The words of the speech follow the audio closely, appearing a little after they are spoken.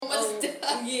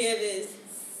Yeah, it is.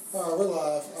 Alright, we're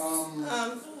live.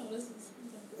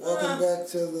 Welcome back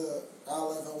to the Our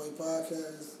Life Our Way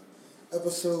podcast.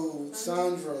 Episode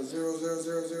Sandra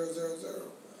 000000.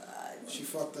 She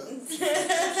fucked up. She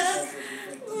fucked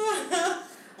up.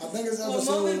 I think it's episode.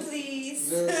 One moment, please.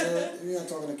 00. You're not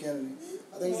talking to Kennedy.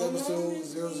 I think it's episode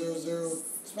 000.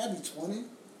 It might be 20.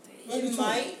 It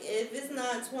might. If it's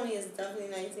not 20, it's definitely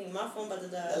 19. My phone about to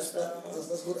die. Let's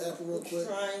go to Apple real quick.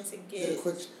 Trying to get a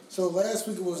quick. So last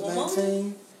week it was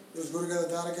 19. It was Go Together,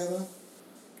 Die Together.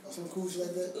 Some cool shit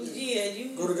like that. Yeah,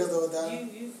 you Go Together or Die.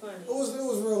 You funny. It was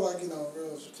real, like,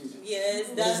 real strategic. Yeah, it's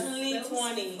definitely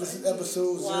 20. This is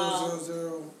episode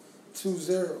 00020.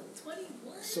 21.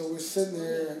 So we're sitting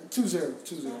there 20. So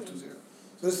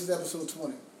this is episode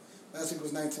 20. Last week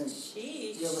was 19.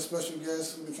 Sheesh. We have a special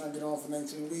guest. We've been trying to get on for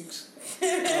 19 weeks.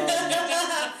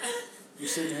 We're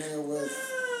sitting here with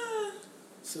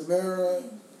Samara.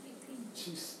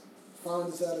 She's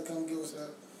finally decided to come give us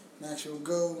an actual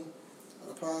go on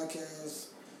the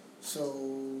podcast. So,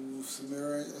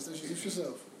 Samara, introduce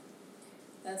yourself.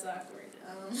 That's awkward.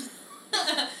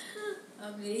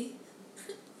 I'm me.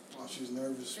 Oh, she was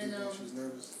nervous. She was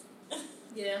nervous.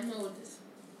 Yeah, I'm the oldest.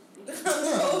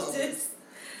 Oldest.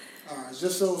 Alright,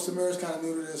 just so Samara's kind of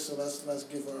new to this, so let's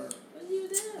give her. What do you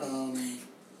do?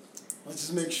 Let's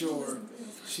just make sure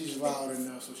she's loud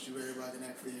enough so everybody can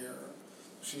actually hear her.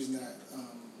 She's not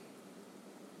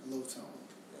low tone.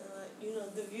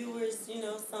 The viewers,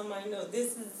 some might know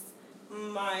this is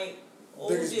my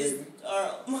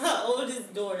my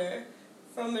oldest daughter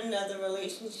from another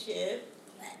relationship.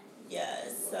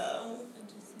 Yes, so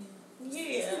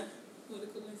yeah. What a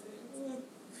coincidence.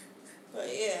 But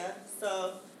yeah,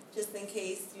 so just in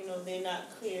case, they're not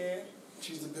clear.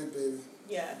 She's the big baby.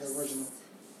 Yes. The original.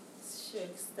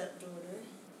 Suge's stepdaughter.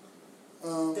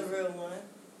 The real one.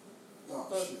 Oh,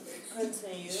 but shit.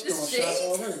 Continue. She's throwing shots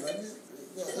already, right?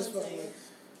 Yeah, that's probably.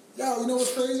 Yo, you know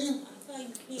what's crazy? I feel like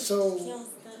you can't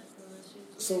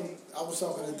So I was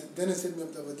talking to Dennis, hit me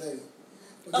up the other day.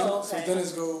 Okay. So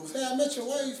Dennis goes, "Hey, I met your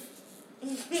wife.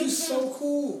 She's so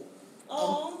cool."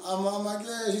 Oh. I'm like,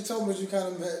 yeah. She told me you kind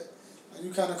of met.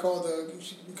 You kind of called her.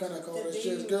 You kind of called her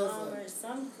shit's girlfriend or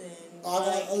something.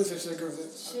 I always said shit's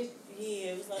girlfriend.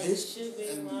 Yeah, it was like shit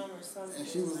baby mom or something. And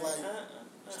she was like,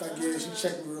 she's like, yeah. She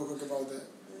checked me real quick about that.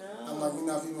 No. I'm like,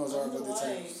 females are about their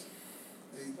titles.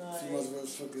 Right. Females are real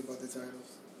strictly about their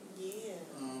titles. Yeah.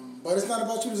 But it's not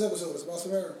about you this episode. It's about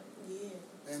Samara.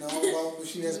 Yeah. And all about what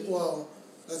she has. Well,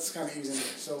 that's kind of easy.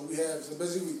 So it's a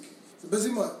busy week. It's a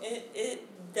busy month. It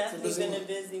definitely been a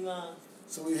busy month.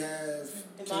 So we have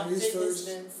Kennedy's first.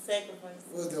 Been sacrificed.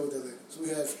 We'll deal with that later. So we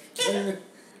have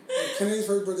Kennedy's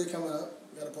first birthday coming up.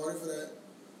 We got a party for that.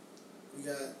 We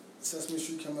got Sesame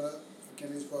Street coming up for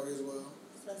Kennedy's party as well.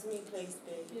 Sesame Place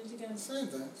Day. Same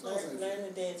thing. Learn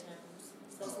the dad terms.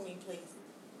 Sesame Place.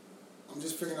 I'm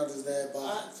just figuring out this dad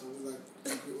bod, so we'll get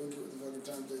what the fucking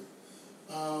time did.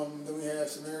 Then we have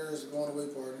Samara's going away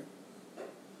party.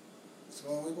 It's a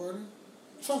going away party?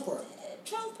 Trunk party.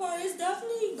 Trunk party is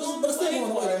definitely going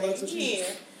away. Yeah.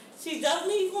 She's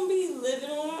definitely going to be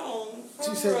living on her own.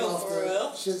 She's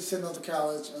sitting off to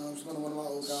college. She's going to one of my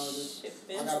old colleges.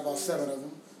 I got about 7 of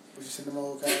them, but she's sitting in my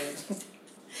old college.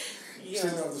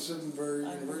 Sitting off the Shippensburg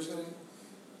University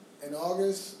in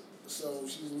August. So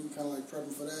she's kind of like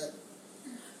prepping for that.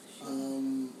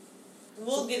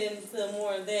 We'll get into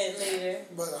more of that later.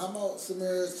 But how about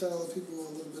Samara tell people a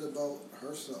little bit about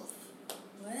herself?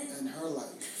 What? And her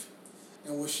life.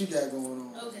 And what she got going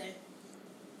on. Okay.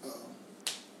 Uh-oh.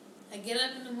 I get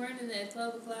up in the morning at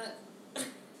 12 o'clock.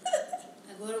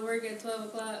 I go to work at 12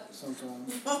 o'clock.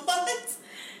 Sometimes. What?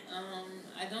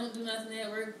 I don't do nothing at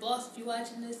work. Boss, if you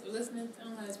watching this or listening, I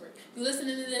don't know how this works. If you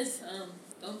listening to this,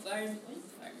 don't fire me. Well, you can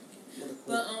fire me.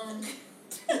 But, I'm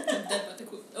dead about to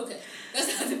quit. Okay,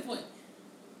 that's not the point.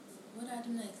 What do I do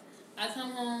next? I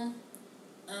come home,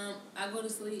 I go to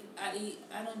sleep, I eat,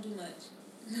 I don't do much.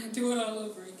 I do it all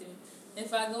over again.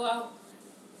 If I go out,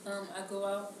 I go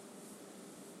out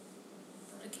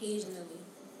occasionally.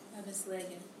 I've been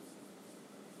slagging.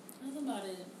 That's about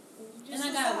it. And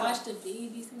I gotta watch the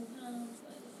baby sometimes.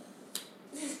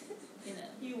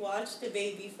 You watch the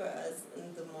baby for us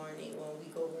in the morning when we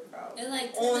go work out. It's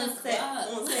like 10 o'clock.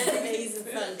 On Saturdays and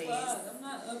Sundays. I'm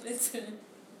not up at 10.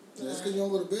 That's because you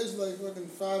don't go to bed like fucking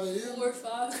 5 a.m. 4 or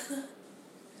 5.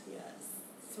 Yes.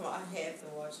 So I have to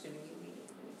watch the baby.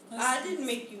 I didn't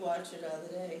make you watch it the other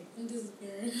day. I'm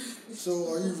disappearing.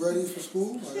 So are you ready for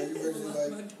school? Like, are you ready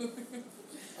to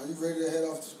are you ready to head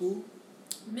off to school?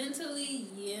 Mentally,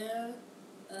 yeah.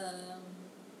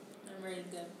 I'm ready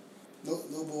to go.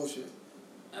 No bullshit.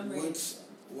 I'm ready.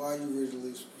 Why are you ready to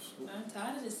leave school? I'm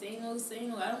tired of the same old.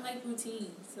 I don't like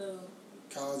routine, so.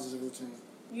 College is a routine.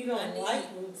 You don't like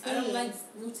routine. I don't like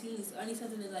routines. I need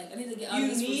something to like. I need to get out of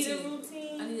this routine. You need a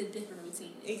routine? I need a different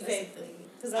routine. Exactly.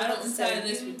 Because I'm tired of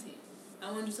this routine.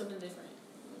 I want to do something different.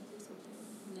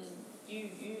 You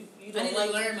don't I need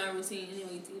to learn my routine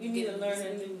anyway. You need to learn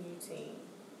a new routine.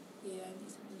 Yeah, I need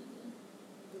something to do.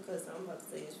 Because I'm about to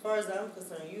say, as far as I'm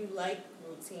concerned, you like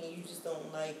routine. You just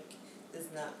don't like this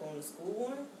not going to school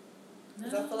one.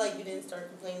 Because I feel like you didn't start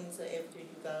complaining until after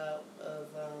you got out of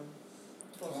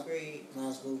 12th grade.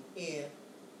 High school? Yeah.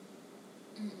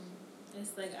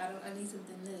 It's like I need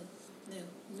something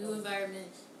new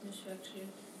environment, new structure,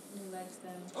 new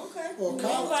lifestyle. Okay. Well,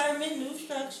 new environment, new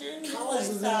structure, new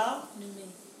lifestyle. New me.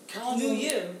 New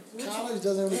you. College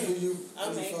doesn't really give you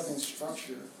any fucking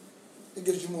structure. It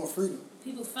gives you more freedom.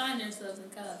 People find themselves in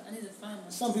college. I need to find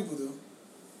myself. Some people do.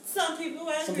 Some people,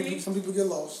 I agree. Some people get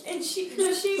lost. And she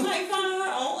might find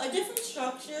her own, a different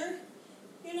structure.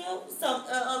 You know,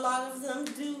 a lot of them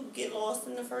do get lost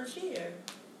in the first year.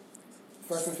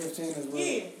 Freshman 15 is real.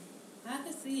 Yeah. I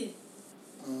can see it.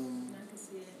 I can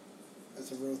see it.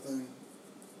 That's a real thing.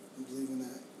 I believe in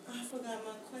that. I forgot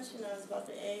my question I was about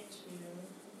to ask you.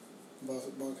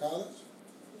 About college?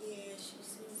 Yeah, she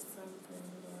said something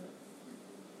about.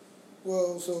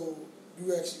 Well, so you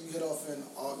hit off in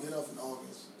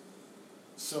August.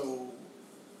 So,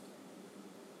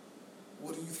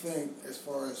 what do you think as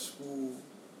far as school?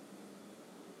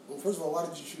 Well, first of all, why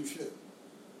did you choose SHIP?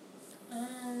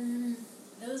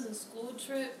 It was a school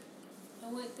trip.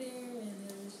 I went there and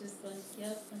it was just like,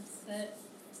 yep, I'm set.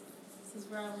 This is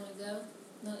where I want to go.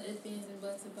 No ifs, ands, and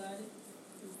buts about it.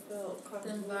 You felt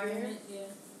comfortable. The environment, yeah.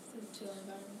 It's a chill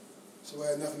environment. So it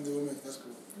had nothing to do with me. That's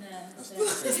cool. Nah. That's I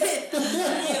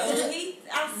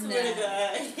swear to God.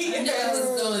 I knew I was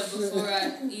going before I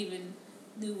even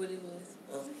knew what it was.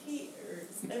 Oh, he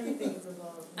hurts. Everything's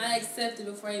about me. I accepted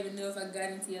before I even knew if I got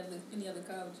into any other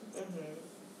colleges.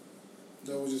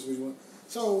 That was just what you want.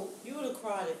 So you would have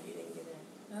cried if you didn't get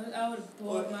in. I would have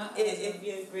boiled my eyes if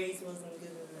your grades wasn't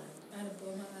good enough. I'd have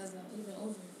boiled my eyes out. It would have been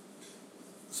over.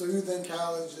 So you think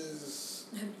college is...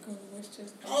 I'm going to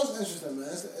Westchester. College is interesting, man.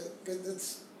 It's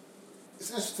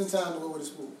an interesting time to go to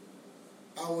school.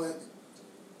 I went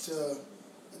to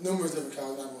numerous different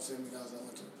colleges. I'm not going to say how many colleges I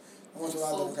went to. I went to a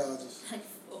lot of different colleges.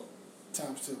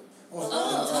 Times two. I went to a lot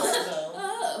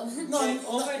of different colleges. No,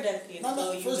 over a decade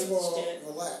ago, first of all,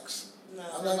 relax. No,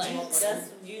 that's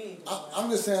you need to I'm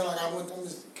just saying, like,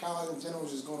 college in general,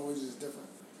 just going away is just different.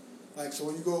 Like, so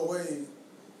when you go away...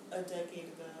 A decade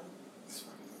ago.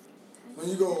 When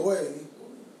you go away,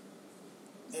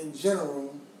 in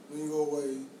general, when you go away,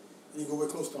 and you go away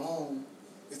close to home,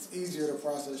 it's easier to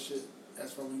process shit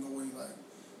as from when you go away, like,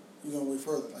 you go away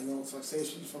further. Like, it's like, say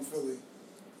she's from Philly,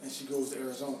 and she goes to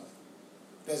Arizona.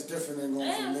 That's different than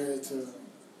going from there to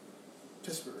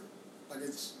Pittsburgh. Like,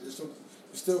 it's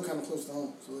still kind of close to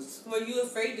home. So it's. Were you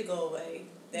afraid to go away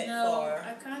that far? No,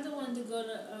 I kind of wanted to go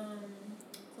to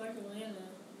Clark Atlanta.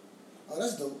 Oh,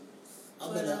 that's dope.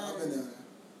 I've been there.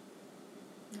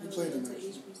 You played in there.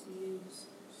 HBCUs.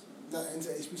 Not into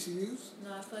HBCUs? No,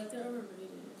 I feel like they're overrated.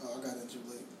 Oh, I got in too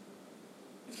late.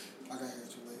 I got here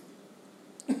too late.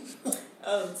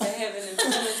 Oh, to have an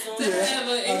influence on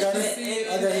I got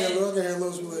here a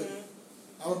little too late.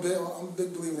 I'm a big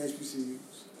believer in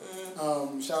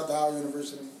HBCUs. Shout out to Howard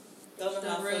University. Don't know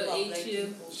how I feel about black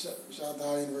people. Shout out to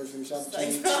Howard University. Shout out to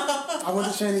Cheney. I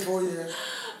went to Cheney for a year.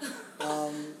 No,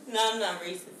 I'm not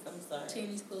racist. I'm sorry.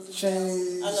 Cheney's closing.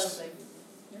 I love black people.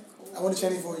 I went to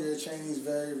Cheney for a year. Cheney's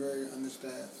very, very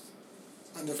understaffed,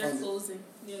 underfunded. They're closing.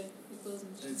 Yeah, they're closing.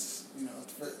 It's,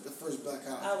 the first black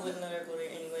college. I would never go there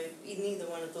anyway. Neither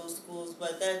one of those schools,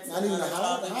 but that's not even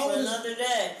topic for another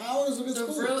day. Howard is a good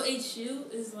school. The real HU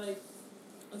is like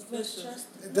official.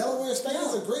 Delaware State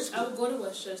is a great school. I would go to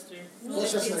Westchester.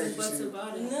 Westchester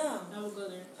about it. No. I would go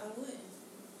there. I would.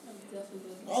 I would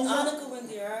definitely go there. Annika went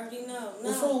there. I already know. No.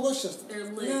 We're from Westchester.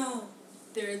 They're lit. No.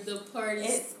 They're the party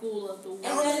school of the world.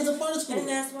 And the party school. And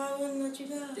that's why I wouldn't let you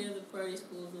go. They're the party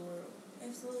school of the world.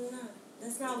 Absolutely not.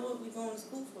 That's not what we're going to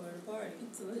school for, the party.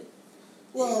 It's lit.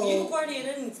 Well, you can party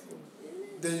at any school.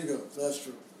 There you go. So that's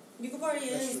true. You can party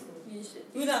at any school. You should.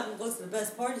 You're not going to go to the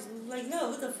best parties. Like, no,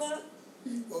 what the fuck?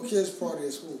 Well, kids party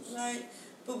at schools. Right.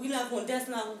 But we're not going, that's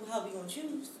not how we're going to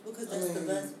choose. Because that's the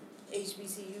best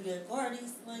HBCU that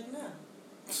parties. Like, no.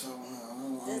 So, I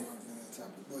don't know that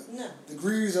topic. But no.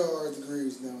 Degrees are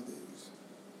degrees nowadays.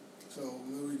 So,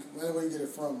 where you get it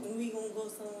from? We going to go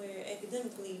somewhere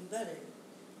academically better.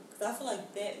 Because I feel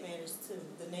like that matters too.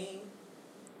 The name.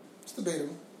 It's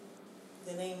debatable.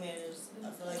 The name matters. I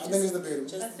feel like I think it's debatable.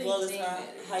 Just as well as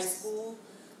high school.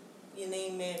 your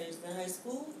name matters in high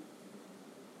school.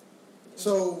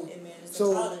 So, it matters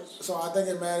in college. So I think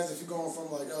it matters if you're going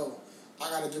from like, oh, I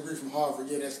got a degree from Harvard.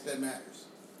 Yeah, that matters.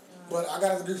 But I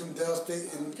got a degree from Dell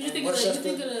State and Westchester.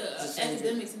 You think of the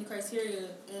academics and the criteria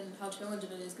and how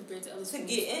challenging it is compared to other schools.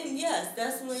 To get in, yes,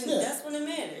 that's when it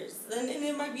matters. And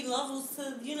there might be levels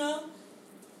to,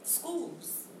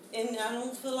 schools. And I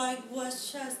don't feel like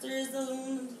Westchester is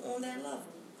on that level.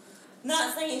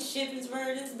 Not saying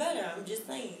Shippensburg is better. I'm just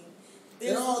saying.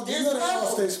 They're all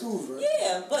state schools, right?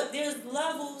 Yeah, but there's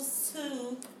levels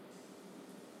to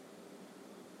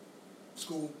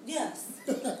school. Yes,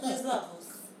 there's levels.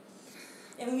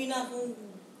 And we're not going to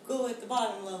go at the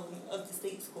bottom level of the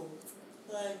state schools.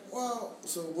 Well,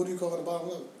 so what do you call it the bottom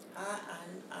level? I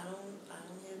don't have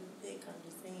a pick. I'm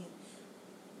just saying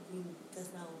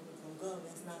that's not where we're going to go.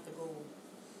 That's not the goal.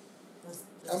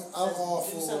 I'm all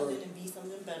do for something and be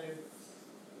something better.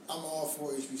 I'm all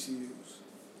for HBCUs.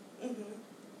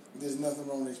 There's nothing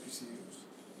wrong with HBCUs.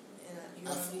 And you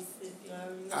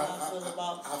already know how I feel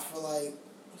about. I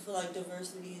feel like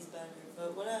diversity is better,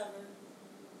 but whatever.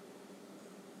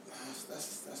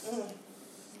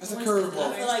 That's a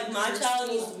curveball. I feel like my child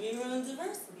needs to be around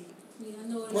diversity. Yeah, I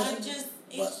know. Not just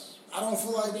but I don't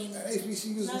feel like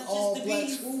HBCU is an all black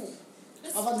school. I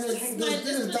thought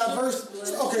there's diverse.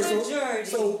 Okay,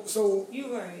 so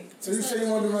you right. So you say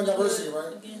you want to be around diversity,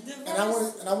 right? And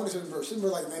I want to say diverse. We're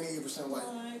like 98% white.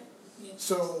 Yeah.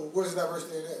 So where's the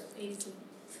diversity in that? 82.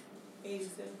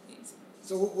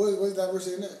 So what's the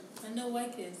diversity in that? I know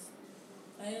white kids.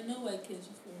 I didn't know white kids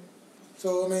before.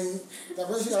 So I mean,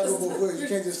 diversity gotta go both ways. You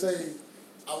can't just say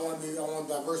I want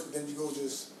diverse, but then you go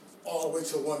just all the way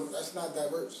to one. That's not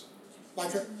diverse.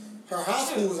 Like her high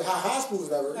school is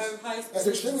diverse. Her high school that's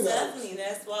extremely diverse. Definitely.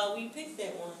 That's why we picked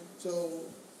that one. So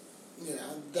yeah,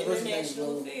 diversity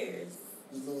international affairs.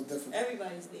 It's a little different.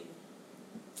 Everybody's there.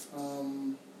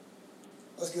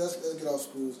 Let's get off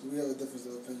schools because we have a difference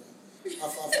of opinion. I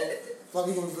feel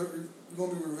like we're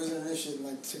gonna be revisiting this shit in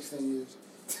like 16 years.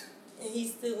 And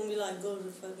he's still gonna be like, go to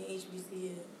the fucking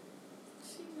HBCU.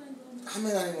 I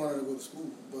mean, I didn't want her to go to school,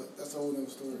 but that's a whole other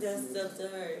story. That's up to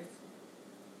her.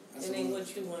 It ain't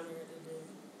what you want her to do.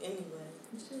 Anyway.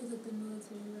 You should have looked at the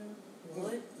military route.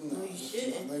 What? No, you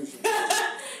shouldn't. No, you shouldn't.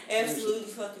 Absolutely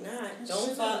fucking not.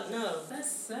 Don't fuck, no.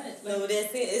 That's set. No,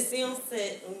 that's it. It's on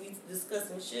set when we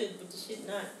discussing shit, but the shit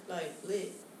not,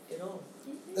 lit at all.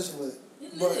 It's lit.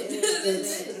 But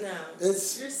it's lit now. You're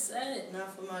set.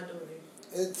 Not for my daughter.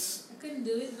 I couldn't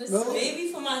do it, but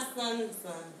maybe for my son's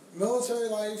son. Military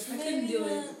life. I couldn't do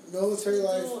it. Military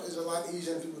life is a lot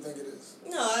easier than people think it is.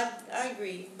 No, I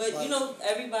agree. But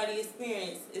everybody's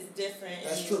experience is different.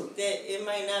 That's true. That it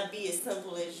might not be as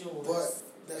simple as yours. But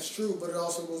that's true, but it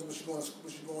also goes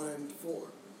what you're going in for.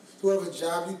 So whatever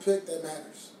job you pick, that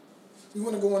matters. You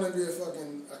want to go in and be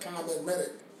a combat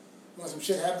medic. When some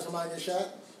shit happens, somebody gets shot,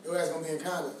 your ass gonna be in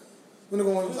combat. You want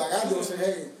to go in like I do and say,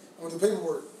 hey, I'm gonna do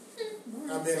paperwork.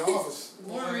 I'm being in the office.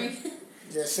 Boring.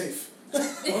 Yeah, safe. I'm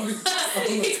gonna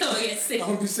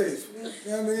be safe. You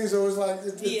know what I mean? So it's like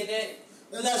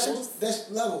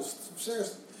that's levels.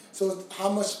 Seriously. So how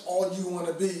much all you want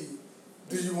to be?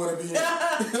 Do you want to be in? You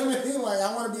know what I mean? Like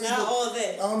I want to be. Not all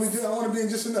that. I want to be in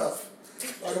just enough.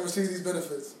 I can receive these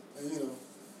benefits, and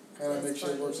kind of make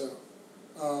sure it works out.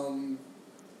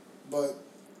 But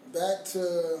back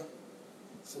to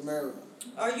Samara.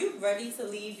 Are you ready to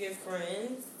leave your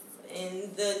friends?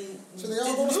 And so they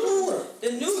all go to school.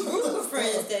 The new group of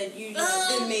friends that you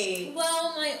made.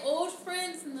 Well, my old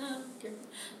friends, no.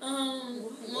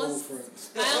 Old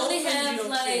friends. I only have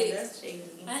that's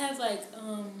shady. I have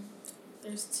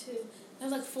there's two. I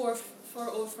have four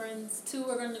old friends. 2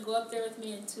 are gonna go up there with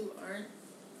me, and 2 aren't.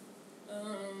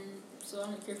 So I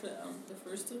don't care for the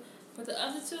first 2, but the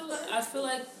other 2, I feel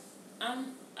like I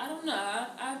don't know.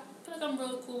 I feel like I'm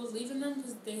real cool with leaving them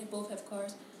because they both have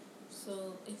cars.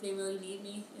 So if they really need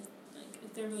me,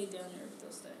 if they're really down there, they'll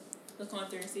stay. They'll come up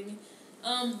there and see me.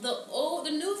 The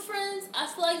new friends, I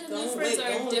feel like the new friends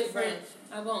are different.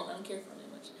 I won't. I don't care for them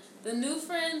that much. The new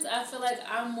friends, I feel like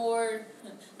I'm more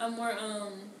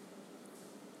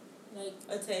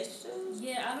attached to.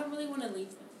 Yeah, I don't really want to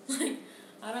leave them.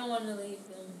 I don't want to leave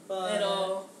them at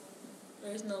all.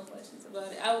 There's no questions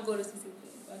about it. I would go to CCP.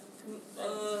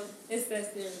 It's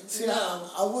that serious. See,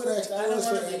 I would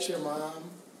ask your mom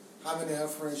how many of her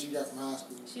friends she got from high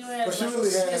school. She only has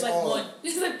one.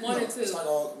 It's like one or 2. It's like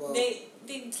all, well, they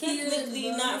technically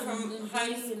not from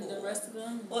high school. And the rest of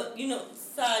them. Well,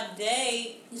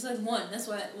 Sade. He's like 1. That's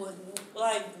why it was.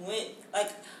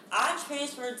 I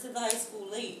transferred to the high school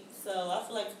late, so I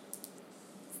feel like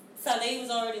Sade was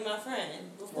already my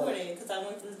friend before that, because I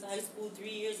went to high school 3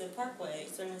 years at Parkway,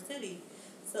 Center City.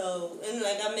 So, and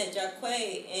like I met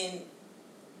Jacquay in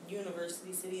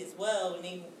University City as well, and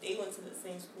they went to the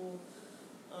same school.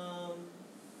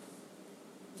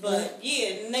 But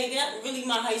yeah, they're not really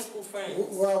my high school friends.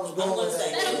 Where I was going with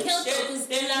that. That don't count because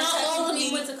they're not all of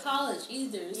them went to college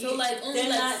either. So like only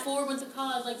like 4 went to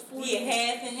college, like 4. Yeah,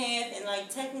 half and half, and like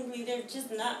technically they're just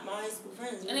not my high school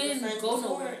friends. And they didn't go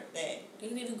nowhere. That. They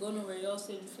didn't even go nowhere. They all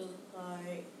stayed in Philly.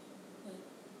 Like,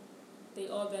 they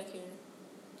all back here.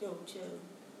 Yo, chill.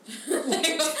 So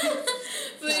it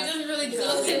doesn't really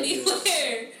go anywhere.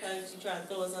 Like you trying to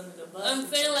throw us under the bus? I'm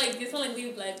saying like it's only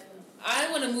we like.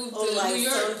 I want to move to like New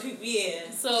York. People,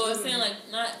 yeah. So I'm saying like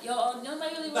not y'all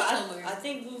might really but work somewhere. I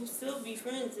think we'll still be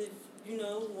friends if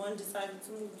one decided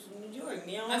to move to New York.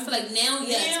 Now I feel like now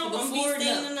yes, now but I'm before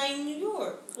staying the night in New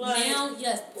York. Like, now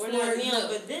yes, or before not now, no.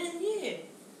 but then yeah.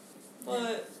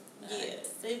 But yeah,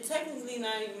 they're technically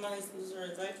not even my high school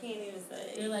friends. I can't even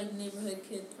say. They're like neighborhood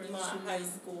kid friends. My high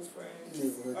school friends.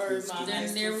 Neighborhood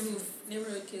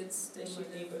kids. They're my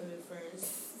neighborhood friends.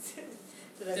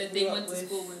 that they went to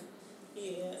school with.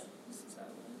 Yeah.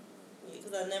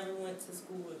 Because I never went to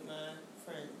school with my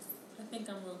friends. I think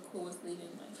I'm real cool with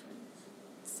leaving my friends.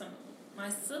 Some of them. My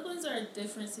siblings are a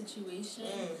different situation.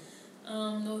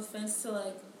 No offense to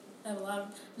like, I have a lot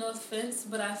of, no offense,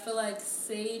 but I feel like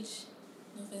Sage,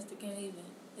 no offense to Can't Even,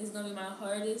 is going to be my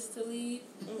hardest to leave.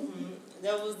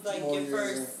 That was like your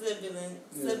first sibling.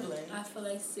 I feel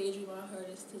like Sage will be my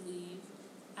hardest to leave.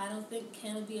 I don't think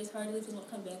Ken will be as hard to leave because I'll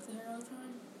come back to her all the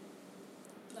time.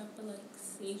 But I feel like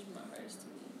Sage will be my hardest to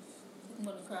leave. I'm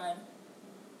going to cry.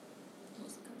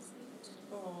 Most of Sage.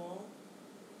 Aww.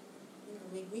 You're going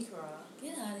to make me cry.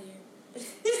 Get out of here.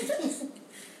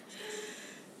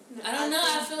 I don't know.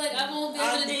 I feel like I won't be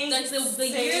able to, like,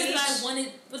 the years that I wanted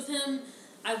with him,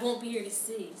 I won't be here to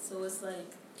see. So it's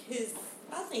like...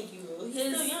 I think you will. He's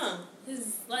still young.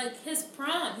 His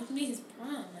prime. He can be his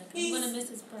prime. Like, I'm going to miss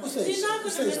his prime. He's not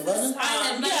going to miss his prime. I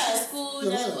have medical school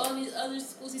and I have all these other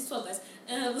schools. He's 12, guys.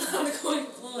 And I have a lot going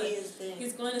on.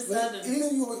 He's going to Southern.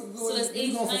 So that's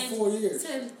 8, 9, for 4 years.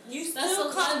 10. You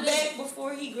still come back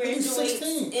before he graduates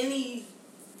anything.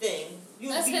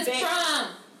 That's his prime.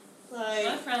 Like,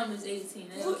 my prime is 18.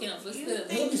 That don't count, but still.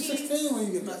 He'll be 16 when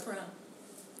you get back. My prime.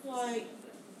 Like,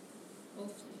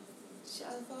 hopefully. I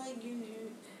feel like you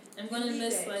I'm going to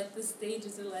miss, like, the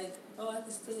stages of, like, oh, I can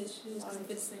steal his shoes because we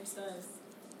fit the same size.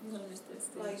 I'm going to miss that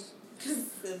stage. Like,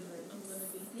 siblings. I'm going to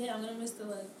be, I'm going to miss the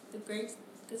great,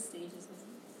 good stages of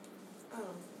him. I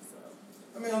don't think so.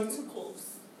 I mean, I'm too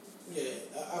close. Yeah,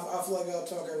 I feel like I'll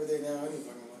talk every day now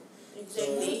anyway.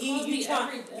 Exactly.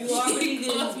 So,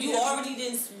 you already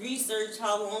didn't research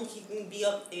how long he can be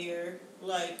up there,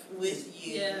 like, with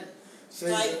you. Yeah.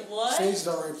 Sage, what? Sage's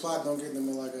already plotting on getting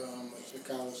them like a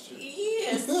college trip.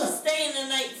 Yeah, so staying the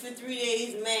night for 3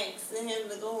 days max and him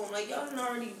to go home. Like, y'all done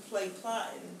already plotting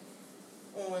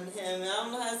on him. And I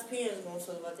don't know how his parents gonna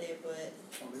feel about that, but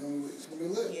it's gonna be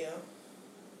lit. Yeah.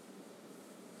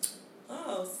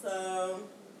 Oh, so.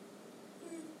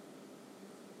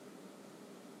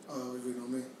 Oh, you know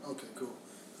me? Okay, cool.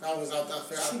 I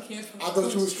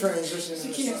thought you was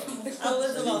transitioning. I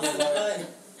was about to, but.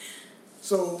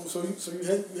 So you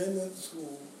heading into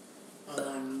school.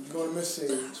 You're gonna miss Sage.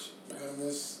 You're gonna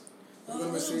miss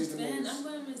Sage the most. I'm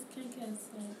gonna miss Ken's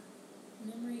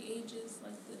memory ages,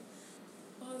 like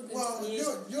all the good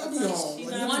stuff. You'll be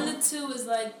home. 1 to 2 is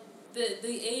like the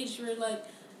age where like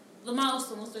the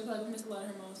milestones. They're like, we miss a lot of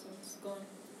her milestones going.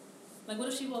 Like, what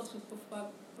if she walks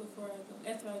before I go?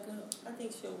 After I go, I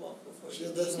think she'll walk before she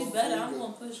better. I'm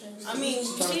gonna push her. I mean,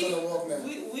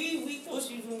 we thought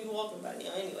she was gonna be walking by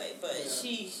now anyway, but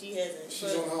she hasn't.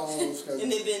 She's on her own schedule.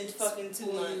 And they've been fucking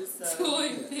 2 months. So.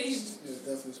 Baby. Yeah,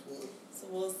 definitely spoiled. So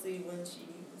we'll see when she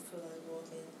feel like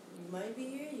walking. You might be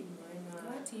here, you might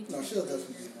not. No, she'll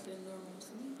definitely be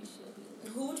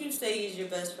here. Who would you say is your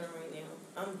best friend right now?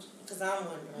 Because I'm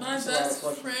wondering. My best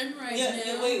friend right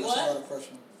now. Wait, what? That's a lot of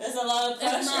pressure. That's a lot of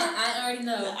pressure. It's not. I already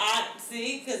know.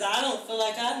 Because I don't feel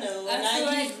like I know, and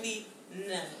I usually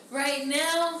know. Right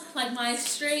now, like my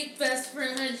straight best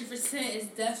friend, 100% is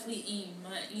definitely Eam.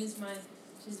 She's my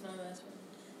best friend.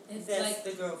 It's that's like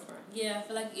the girlfriend. Yeah, I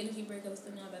feel like even if you break up, it's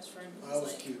still my best friend. That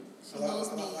was cute. She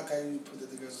knows me. I like how you put it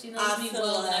together. She knows me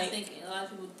well, and I think a lot of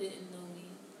people didn't know me.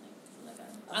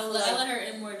 I let her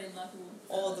in more than a lot of people.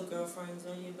 All the girlfriends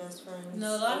are your best friends.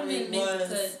 No, a lot of them make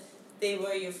because they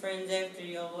were your friends after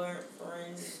y'all weren't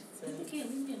friends. You can't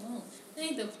leave me alone. That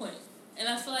ain't the point. And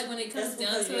I feel like when it comes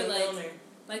down to it,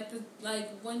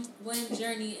 one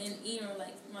Journey and Ian are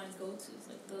like my go-tos.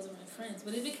 Like those are my friends.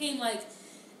 But it became like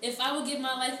if I would give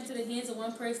my life into the hands of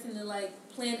one person to like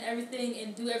plan everything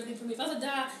and do everything for me, if I was to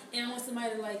die and I want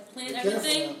somebody to like plan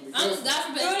everything, I'm God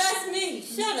forbid. Girl, that's me.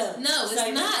 Shut up. No, it's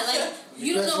like, not. Like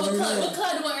you don't know what color. What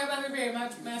color do I want everybody to wear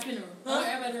at my funeral? I want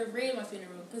everybody to wear red at my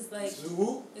funeral because like it's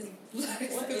black.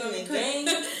 What in the game?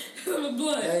 I'm a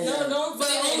blood. Dang. No, don't. But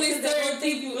only certain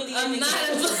people. Really I'm not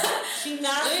a blood. She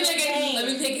not. Let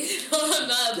me make it. No, I'm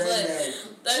not a blood.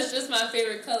 That's just my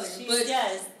favorite color. But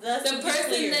yes, that's the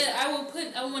person that I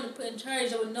want to put in charge,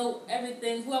 that would know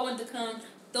everything, who I want to come,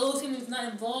 those humans not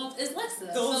involved, is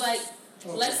Lexa. So like,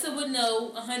 Lexa would know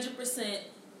 100%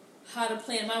 how to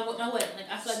plan my wedding.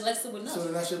 Like I feel like Lexa would know. So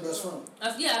then that's your best friend.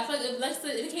 I feel like if Lexa,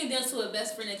 if it came down to a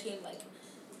best friend that came like.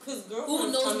 Because girlfriends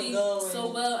who knows come me and go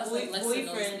so well, I feel like Lexa knows me.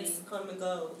 Boyfriends come and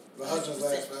go. But husbands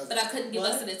last forever. But I couldn't give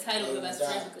Lexa the title of a best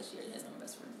friend because she already has my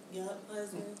best friend. Yep,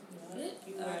 husband.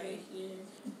 You right.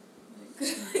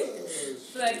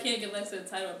 But I can't give Lexa the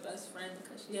title of best friend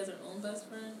because she has her own best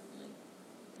friend.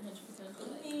 Like 100%.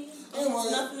 But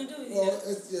like, nothing to do with Well,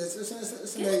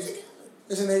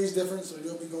 it's an age difference, so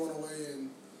you'll be going away and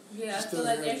I feel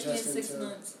like actually in 6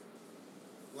 months.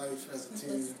 Life as a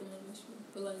teenager.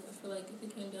 But like I feel like if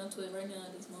it came down to it right now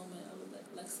at this moment, I would let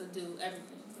Lexa do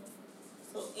everything.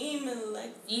 So Eam and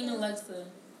Lexa.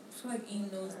 I feel like Eam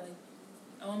knows like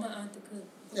I want my aunt to cook.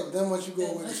 Yeah, but then once you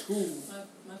go away to school,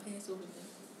 my parents over there,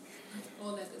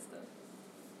 all that good stuff.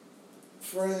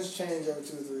 Friends change every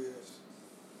 2 or 3 years.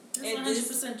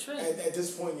 That's 100% true. At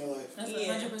this point in your life. That's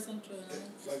 100% true.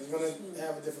 Like you're gonna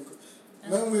have a different.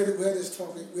 Remember we had this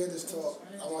talk.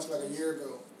 I want like a year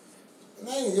ago.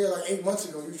 Not even a year, like 8 months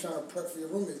ago. You trying to prep for your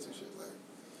roommates and shit. Like,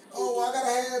 oh, well, I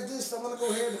gotta have this. I'm gonna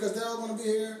go here because they're all gonna be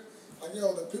here. Like,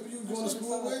 yo, the people you going to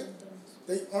school with,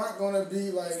 they aren't gonna be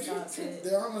like.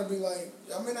 They aren't gonna be like.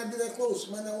 I may not be that close.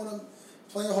 You might not want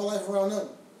to plan your whole life around them.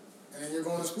 And then you're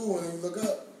going to school and then you look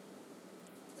up,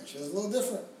 and shit's a little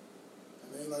different.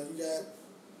 I mean, like you got.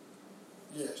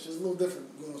 Yeah, it's just a little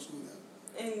different going to school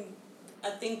now. And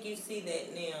I think you see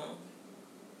that now.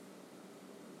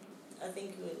 I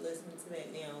think you would listen to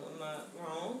that now. Am I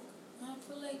wrong? I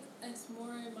feel like it's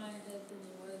more in my head than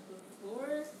it was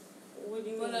before. What do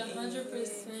you mean? But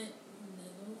 100%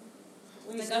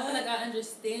 no. Like I feel like I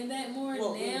understand that more now.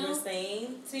 What we were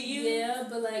saying to you? Yeah,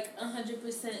 but like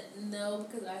 100% no,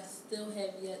 because I still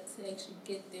have yet to actually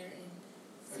get there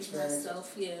and see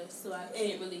myself. Yeah, so I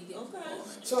can't really get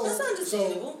So that's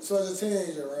understandable. So as a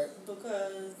teenager, right?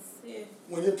 Because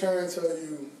when your parents tell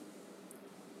you,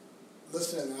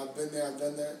 listen, I've been there, I've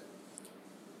done that.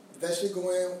 Did that shit go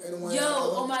in one? Yo,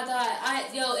 oh my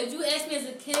God, if you ask me as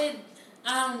a kid,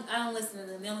 I don't listen to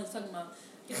them. They don't know what I'm talking about.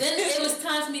 Then it was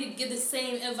time for me to give the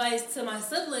same advice to my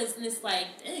siblings, and it's like,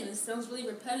 dang, this sounds really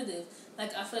repetitive.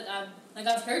 Like I feel like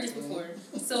I've heard this before.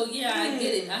 So yeah, I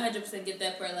get it. I 100% get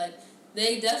that part. Like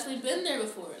they definitely been there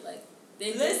before. Like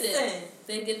they get it.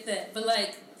 They get that. But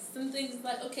like some things,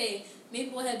 like okay,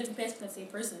 maybe we'll have different paths from the same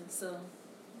person. So.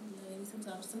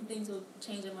 Sometimes some things will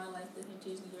change in my life that can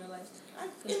change in your life.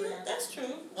 That's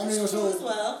true. That's true as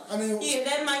well. That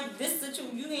might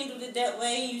you handled it that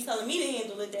way, and you telling me to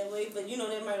handle it that way, but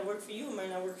that might work for you, it might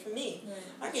not work for me.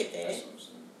 Right. I get that.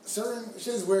 Certain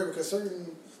shit is weird because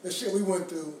the shit we went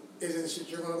through isn't the shit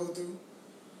you're gonna go through,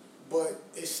 but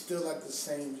it's still like the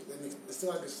same. It's still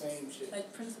like the same shit.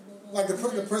 Like principle. Like the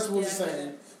principle is the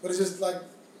same, but it's just like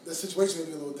the situation will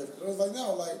be a little different. So it's like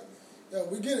no, like. Yeah,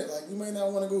 we get it. Like you may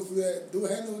not want to go through that.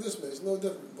 Handle it this way. It's a little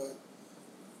different, but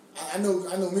I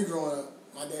know me growing up.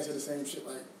 My dad said the same shit.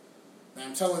 Like, man,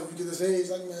 I'm telling you, get this age,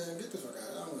 like man, get the fuck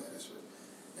out. I don't want that shit.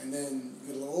 And then you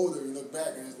get a little older, you look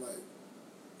back, and it's like,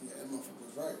 yeah, that motherfucker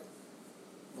was right.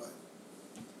 But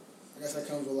I guess that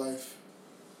comes with life.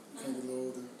 You can't get a little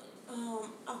older.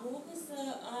 What was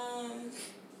the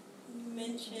you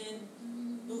mentioned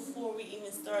before we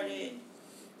even started?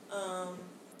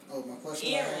 Oh, my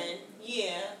question. Earring,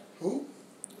 yeah. Who?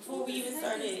 Before we even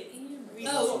started.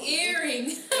 Earring. Earring.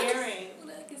 Who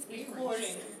the heck is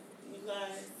recording. You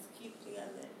guys keep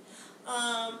together.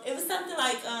 It was something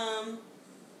like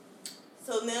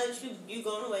so now that you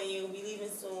going away, you'll be leaving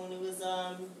soon. It was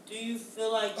do you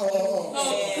feel like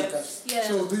okay. Yeah.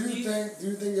 So do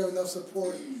you think you have enough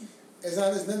support? It's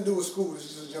nothing to do with school. This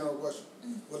is just a general question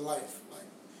with life. Like,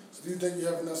 so do you think you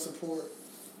have enough support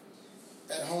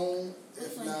at home?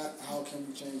 If not, how can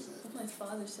we change that? If my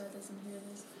father said doesn't hear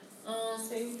this.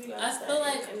 I feel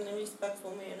like in a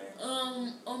respectful manner.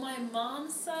 On my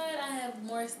mom's side, I have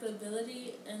more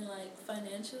stability and like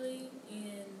financially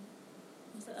and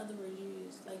what's the other word you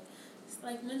use? Like it's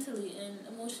like mentally and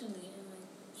emotionally and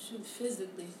like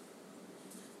physically.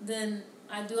 Than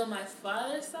I do on my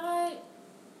father's side.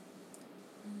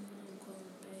 I'm calling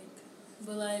it back.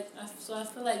 But like, I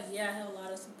feel like I have a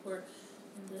lot of support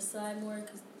on this side more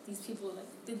because these people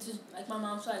like they just like my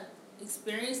mom's like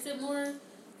experienced it more.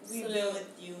 We've been with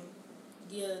you.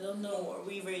 Yeah, they'll know more.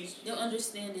 We raised you. They'll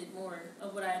understand it more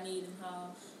of what I need and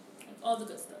how, like, all the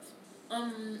good stuff.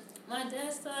 My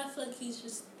dad's side, I feel like he's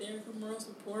just there for moral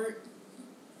support.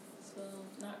 So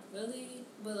not really,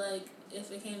 but like if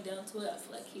it came down to it, I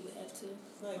feel like he would have to.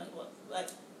 Like what? Like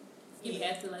he would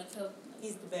have to like help.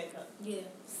 He's the backup. Yeah,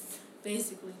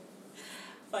 basically.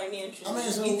 Financially, I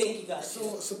mean, so, you think you got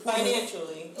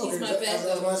financially. Okay, he's my that's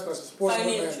my last question. Support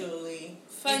financially,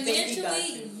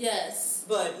 yes.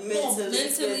 But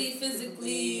mentally,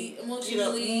 physically,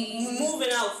 emotionally,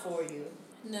 moving out for you.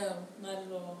 No, not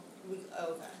at all.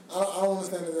 Okay. I don't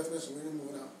understand the definition. What are you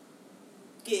moving out?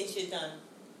 Getting shit done.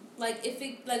 Like if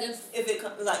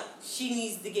she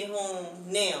needs to get home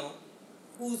now.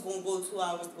 Who's gonna go 2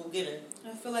 hours to go get her?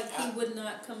 I feel like he would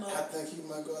not come out. I think he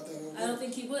might go. I don't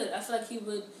think he would. I feel like he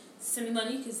would send me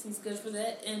money because he's good for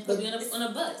that and put me on a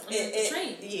bus, on a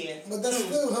train. Yeah. But that's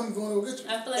still him going to go get you.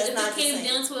 I feel like if it came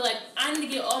down to it, like I need to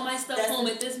get all my stuff home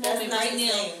at this moment right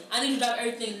now. I need to drop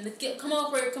everything. Come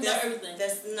off work, come drop everything.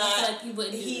 That's not. I feel like he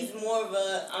wouldn't. He's more of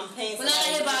a I'm paying. When I got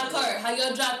hit by a car, how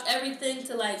y'all dropped everything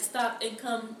to like stop and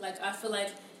come. Like I feel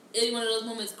like any one of those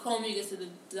moments, call me, get to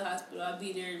the hospital. I'll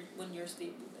be there when you're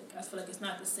stable. I feel like it's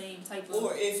not the same type of...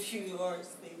 Or if you are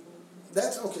stable.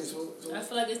 That's okay, so I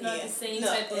feel like it's not the same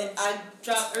type of... I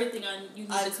drop everything on you need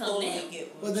to come totally now.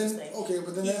 Get what you're saying. Okay,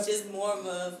 but then he's just more of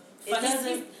a... I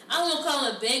don't want to call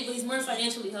him a bank, but he's more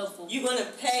financially helpful. You're going to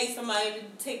pay somebody to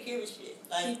take care of shit.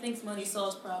 Like, he thinks money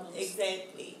solves problems.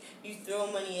 Exactly. You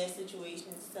throw money at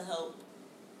situations to help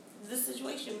the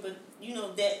situation, but,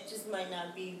 that just might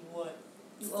not be what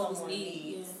you always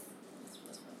need. Needs.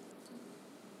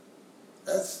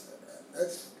 Yeah.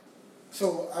 That's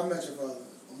so I met your father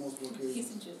on multiple occasions.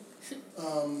 He's a joke.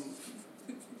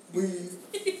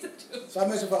 So I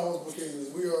met your father on multiple occasions.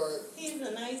 He's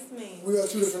a nice man. We are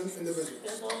two different individuals.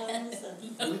 That's all I'm gonna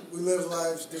say. We live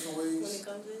lives different ways. When it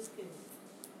comes to his kids.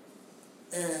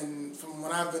 And from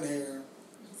when I've been here,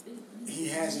 he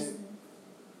hasn't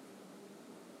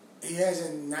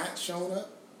not shown up.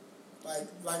 Like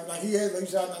he has. Like you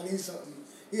said, I need something.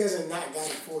 He hasn't not got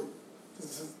it for you.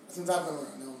 Since I've been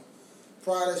around. Now,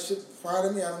 prior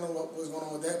to me, I don't know what was going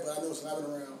on with that, but I know since I've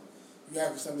been around, you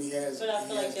have something he has. But I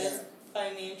feel like that's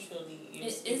financially.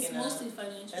 It's mostly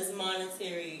financial. As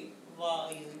monetary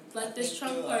value. Like this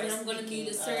Trump party, I'm going to need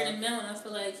a certain amount. I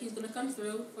feel like he's going to come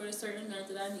through for a certain amount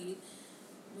that I need.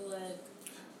 But like,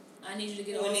 I need you to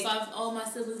get all my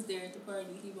siblings there at the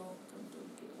party. He won't come through.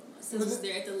 Get all my siblings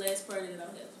there at the last party that I'll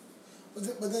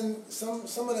have. But then some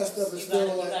of that stuff is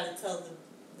still like. You got to tell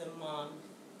the mom.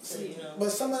 So,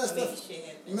 but some of that stuff,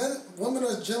 women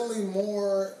are generally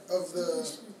more of the,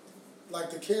 like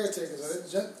the caretakers,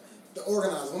 the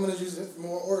organizers. Women are usually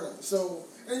more organized. So,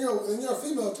 and you're a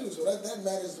female too, so that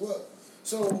matters as well.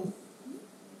 So,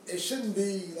 it shouldn't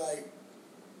be like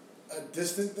a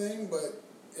distant thing, but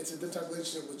it's a different type of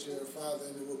relationship with your father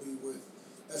than it would be with,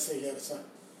 let's say, you had a son.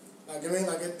 Like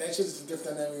that shit is a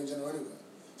different dynamic in general anyway.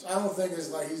 So I don't think it's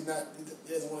like he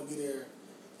doesn't want to be there.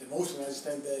 Emotionally, I just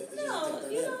think that... No, that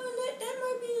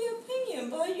might be your opinion,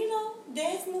 but,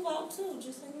 dads move out too,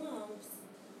 just like moms.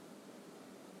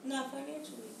 Not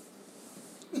financially.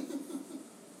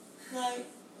 I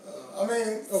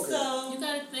mean, okay. So... You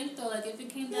gotta think, though, like, if it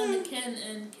came down to Ken,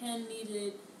 and Ken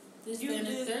needed this, and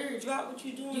a third... drop what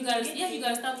you're doing. You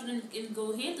gotta stop it and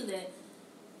go handle that.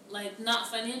 Like, not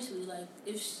financially. Like,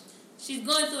 if she's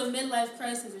going through a midlife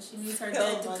crisis and she needs her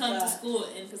dad to come to school,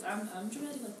 and... Because I'm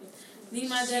dramatic like that. Need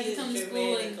my dad to come to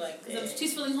school and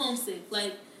she's feeling homesick.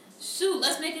 Like, shoot,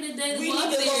 let's make it a day to go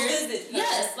up there.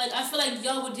 Yes, like I feel like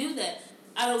y'all would do that.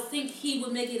 I don't think he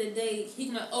would make it a day. He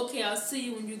can like, okay, I'll see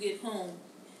you when you get home,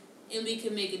 and we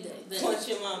can make a day. Once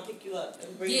your mom pick you up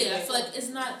and bring you back. I feel like it's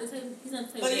not the same. He's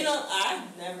not the same. But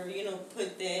I've never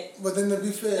put that. But then to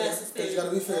be fair, you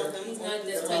gotta be fair. He's not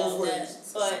that type of dad.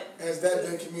 But has that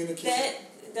been communicated?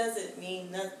 That doesn't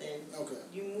mean nothing. Okay.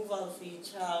 You move out for your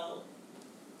child.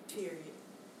 Period.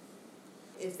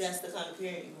 If that's the kind of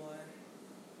parent you are.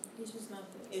 He's just not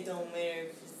that. It don't matter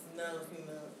if it's male or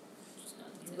female.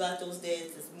 You got those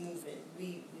dads that's moving.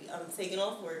 I'm taking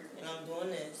off work and I'm doing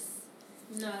this.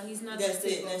 No, he's not. That's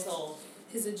it. That's all.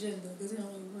 His agenda, because he don't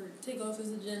really work. Take off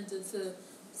his agenda to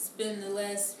spend the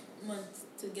last month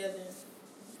together,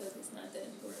 because it's not that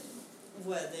important.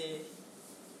 Whether.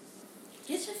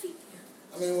 Get your feet together.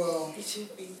 I mean, well. Get your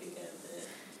feet together.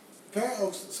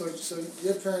 So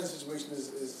your parents' situation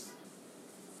is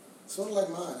sort of like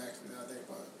mine, actually, now I think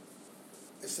about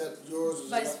it. except yours was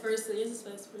vice versa. Yours is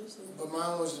vice versa. But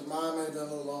mine may have been a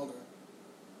little longer.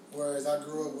 Whereas I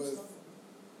grew up with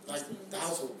the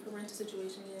household. Parental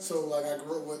situation, yeah. So I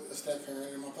grew up with a step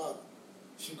parent and my father.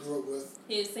 She grew up with.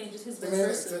 Yeah, it's saying just his vice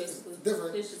versa, basically. It's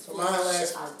different. But mine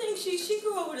lasted. I think she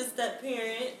grew up with a step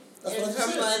parent. That's what I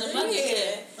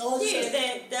said.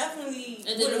 That definitely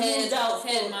and then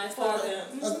had my father.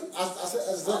 I said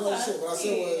that's exactly what I said. What I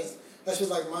said was that she's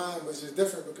like mine, but she's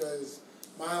different because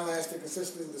mine lasted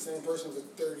consistently with the same person for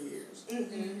 30 years.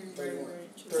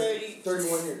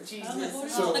 31 years.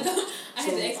 Jesus. So I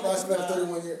had to explain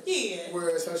 31 years. Yeah.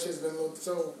 Whereas her shit's been a little.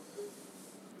 So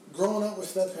growing up with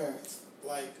step parents,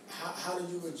 how do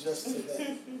you adjust to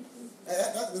that?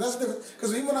 That's different.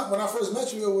 Because even when I first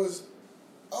met you, it was,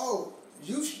 oh,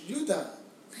 you done.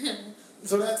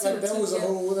 So that was a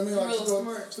whole. I mean,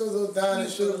 still dying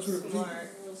and shit up to the people.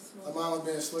 My mom was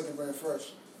being slick and very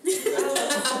fresh.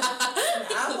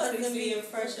 I wasn't being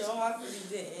fresh at all. I really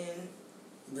didn't.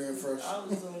 Being fresh. I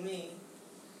was on me.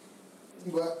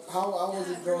 But how was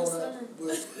it growing up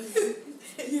with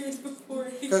years before?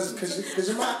 Because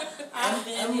your mom, I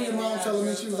remember your mom telling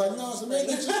me, she was like, no, Samara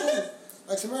thinks you're cool.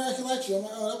 Like, Samara actually likes you. I'm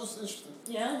like, oh, that was interesting.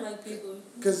 Yeah, I don't like people.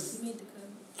 Because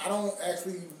I don't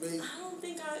actually make. I don't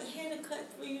think I had a cut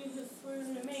for you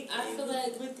to make. I feel like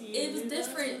it was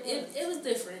different. It was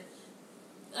different.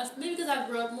 Maybe because I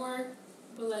grew up more,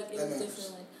 but it was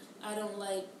different. I don't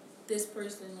like this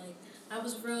person. I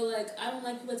was real I don't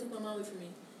like people that take my mom away from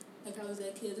me. I was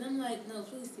that kid, and I'm like, no,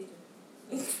 please take her.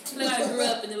 I grew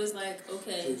up, and it was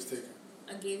okay. Please take her.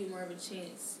 I gave you more of a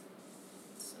chance.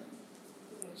 So.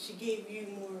 She gave you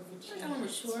more of a chance. I'm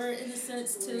mature in a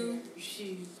sense too.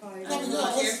 She probably didn't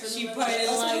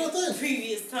like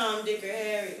previous Tom, Dick, or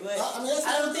Harry, but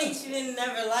I don't think she didn't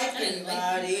never like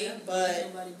anybody. But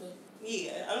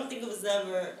yeah, I don't think it was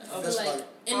ever. I feel like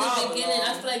in the beginning,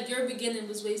 I feel like your beginning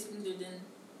was way smoother than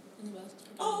anybody else's.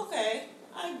 Oh, okay,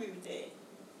 I agree with that.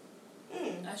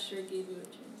 I sure gave you a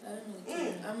chance. I didn't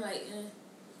really care. I'm like, eh.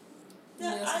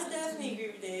 Yeah, I definitely agree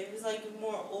with that. It was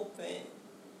more open.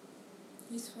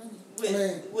 He's funny.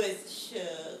 With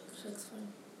Shug. Shug's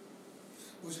funny.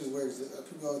 Which is weird.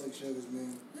 People always think Shug is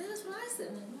mean. Yeah, that's what I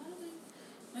said.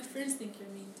 My friends think you're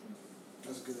mean too.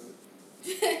 That's good.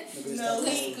 No,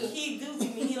 he do be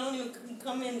mean. He don't even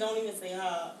come in. Don't even say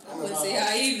hi. I wouldn't say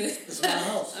hi either. It's my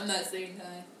house. I'm not saying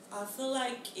hi. I feel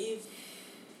like if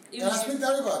and I speak to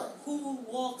everybody. Who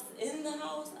walks in the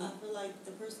house, I feel like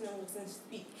the person that walks in should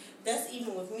speak. That's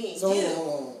even with me and so,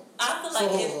 you. I feel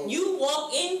like if you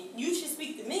walk in, you should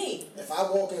speak to me. If I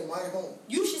walk in my home,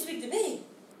 you should speak to me.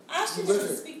 I should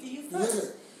speak to you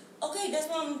first. Okay, that's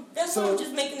why I'm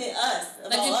just making it us.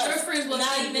 About us. Your friends walk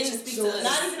in, they should speak to us.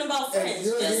 Not even about friends,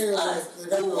 just us.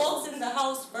 Who walks in the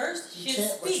house first should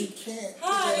speak. But you can't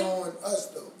put that on us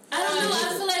though. I don't know. I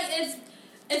feel like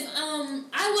if I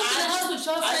walk in the house with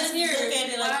your friends here,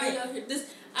 why are y'all here?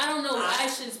 I don't know. I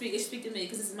shouldn't speak. It should speak to me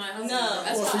because it's my house. No.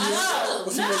 That's how I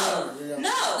feel.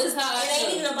 No. This is how I feel. It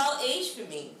ain't even about age for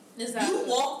me. You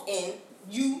walk in,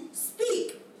 you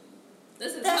speak.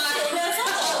 This is how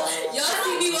y'all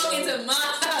see me walk into my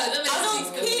house. I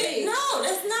don't care. No,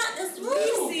 that's rude. We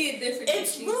see it different.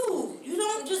 It's rude. You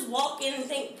don't just walk in and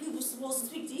think people supposed to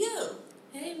speak to you.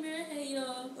 Hey, man. Hey,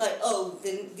 y'all.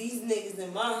 Then these niggas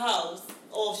in my house,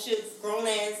 all shit, grown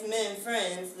ass men,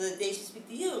 friends, that they should speak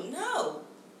to you. No.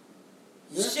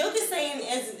 Yeah. Sugar saying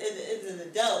as an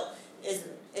adult, as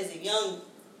a young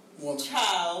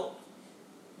child,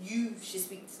 you should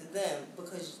speak to them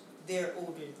because they're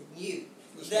older than you.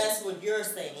 That's what you're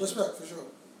saying. Respect, for sure.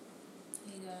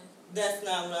 Hey, guys. That's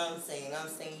not what I'm saying. I'm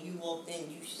saying you walked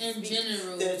in, you should speak. In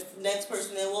general. The next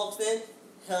person that walks in,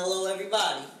 hello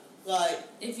everybody.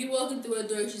 If you walking through a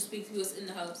door, you should speak to us in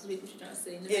the house. Speak what you're trying to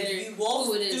say. No if you walk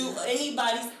through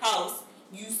anybody's house,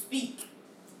 you speak.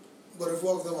 But if you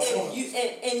walk through my house.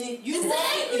 If you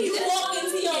walk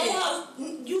into your house,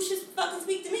 you should fucking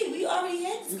speak to me. We already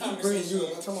had this conversation. You.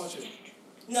 I'm talking about you.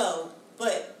 No,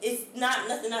 but it's not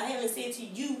nothing I haven't said to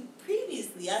you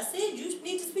previously. I said you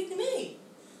need to speak to me.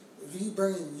 If he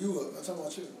bringing you up, I'm talking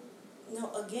about you.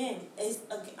 No,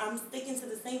 I'm sticking to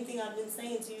the same thing I've been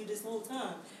saying to you this whole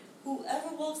time.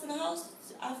 Whoever walks in the house,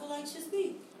 I feel like should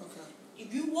speak. Okay.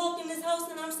 If you walk in this house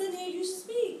and I'm sitting here, you should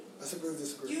speak. That's a good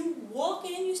disagree. You walk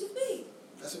in, you should speak.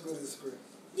 That's a good disagree.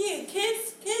 Yeah,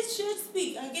 kids should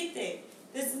speak. I get that.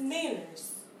 This is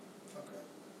manners. Okay.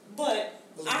 But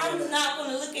I'm not going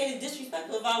to look at it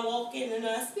disrespectful if I walk in and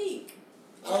I speak.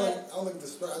 I don't think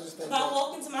disrespect. I just think if I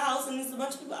walk into my house and there's a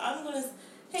bunch of people, I'm going to,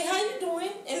 hey, how you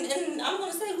doing? And I'm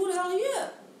going to say, who the hell are you?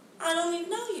 I don't even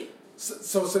know you.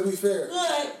 So to be fair.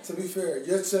 What? To be fair,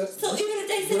 So even if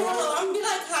they say hello, I'm gonna be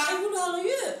like, hi, who the hell are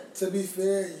you? To be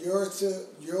fair, your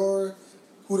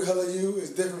who the hell are you is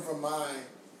different from mine.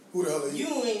 Who the hell are you?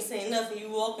 You ain't saying nothing.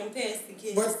 You walking past the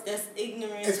kids. But that's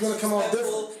ignorant. It's gonna come off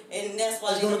different. And that's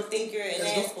why they think you're an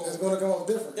asshole. It's gonna come off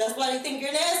different. That's why they think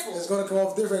you're an asshole. It's gonna come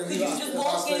off different. Because you just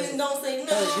walk in and don't say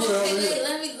no. Hey, who the hell are you?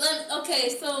 Let me, okay,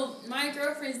 so my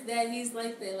girlfriend's dad, he's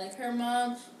like that. Like, her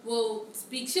mom will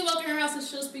speak. She'll walk in her house and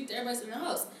she'll speak to everybody in the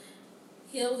house.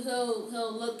 He'll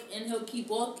look and he'll keep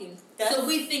walking. So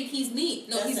we think he's mean.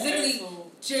 No, he's literally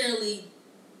generally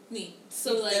mean.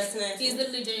 So like he's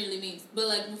literally generally mean. But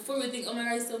like before we think, oh my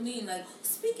god, he's so mean. Like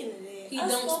speaking of that, he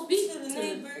don't speak to the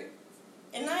neighbor,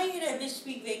 and I hear that bitch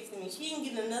speak back to me. She ain't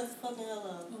getting another fucking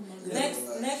hello. Oh my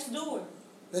god. Next door.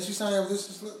 That you signed this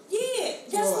slip? Yeah,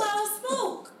 that's why I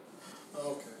spoke.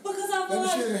 Okay. Because I feel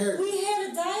like we had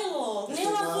a dialogue. Now I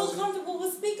feel comfortable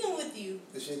with speaking with you.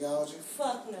 Did she acknowledge you?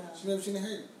 Fuck no. She didn't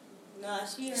hear you. Nah,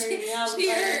 she heard me. I was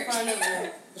right in front of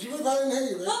her. She probably didn't hear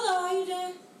you, right? Hello, how you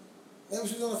doing? Maybe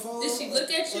she was on the phone. Did she look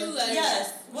at you like?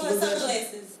 Yes. With her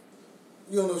sunglasses.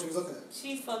 You don't know what she was looking at.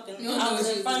 She fucking. I was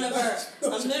in front of her.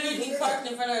 I'm literally parked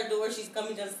in front of her door. She's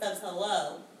coming down the steps.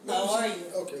 Hello. How are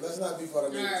you? Okay, let's not be part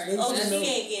of it. Right. Oh, she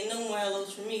ain't getting no more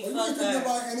hellos from me. Well, fuck her.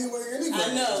 Anyway,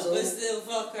 I know, but still,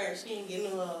 fuck her. She ain't getting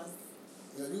no hellos.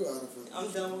 Yeah, you out of it. I'm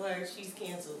done with her. She's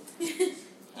canceled.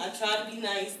 I try to be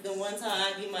nice. The one time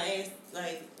I get my ass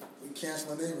like. We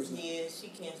cancel my neighbors now. Yeah, she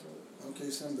canceled. Okay,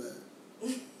 send that. I'm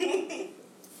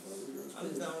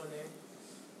done with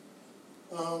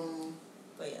her.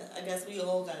 But yeah, I guess we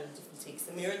all got a different take.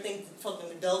 Samira thinks the fucking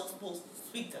adult's supposed to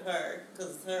speak to her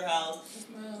because it's her house. It's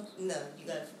my house. No, you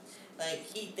got like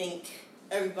he think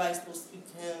everybody's supposed to speak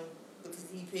to him because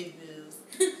he paid bills.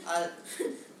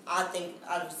 I think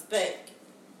I respect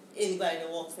anybody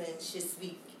that walks in should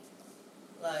speak.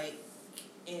 Like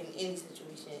in any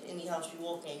situation, any house you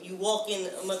walk in. You walk in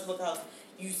a motherfucker house,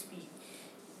 you speak.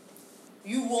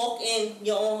 You walk in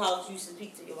your own house, you should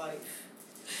speak to your wife.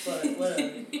 But whatever.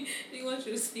 He wants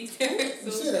you to speak to her.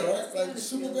 You see that, right? Like,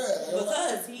 super bad.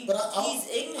 Because he's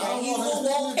ignorant. He will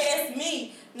walk past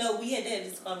me. No, we had to have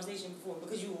this conversation before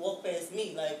because you walk past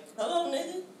me like, hello,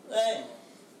 nigga. Like,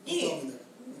 yeah.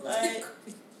 Like,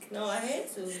 no, I had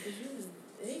to because you was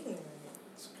ignorant.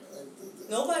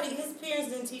 Nobody, his parents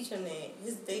didn't teach him that.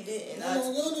 They didn't.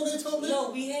 No, they told me. No,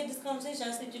 we had this conversation.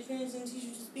 I said, your parents didn't teach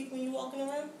you to speak when you walking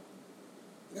around?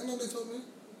 You know they told me.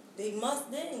 They must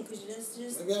didn't, because that's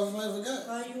just maybe I forgot.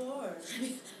 How you are.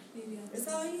 That's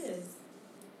how he is.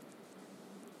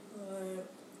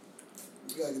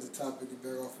 You gotta get the topic and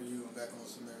back off for you and back on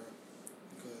Samira.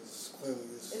 Because clearly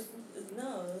this...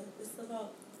 It's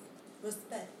about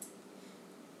respect.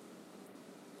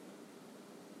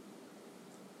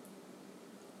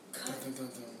 Dun, dun, dun,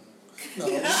 dun. No.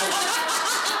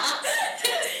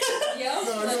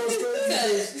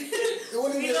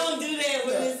 We don't do that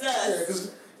when it's us.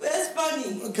 Yeah, that's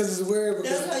funny. Because it's weird.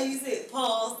 That's how you say it.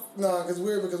 Pause. No, because it's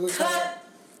weird because we're trying.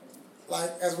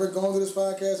 Like as we're going through this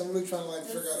podcast, I'm really trying to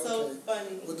figure out. So okay,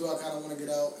 funny. What do I kind of want to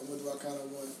get out, and what do I kind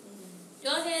of want?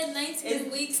 Y'all had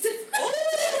 19 weeks to.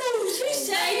 Ooh, she's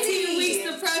 19 weeks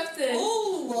to prep this.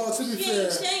 Ooh. Well, to be fair,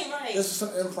 she ain't right. This is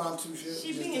some impromptu shit.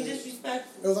 She being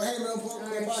disrespectful. It was like, hey man, put on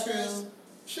the podcast.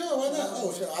 Sure, why not?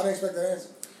 Oh, sure. I didn't expect that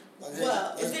answer. Like, hey,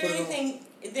 well, is there anything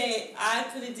that I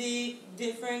could have did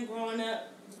different growing up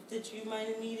that you might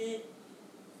have needed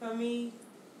from me?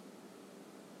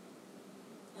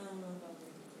 I don't know about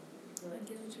that. I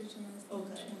get what you're trying to say.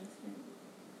 Okay.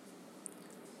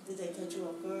 Did they cut you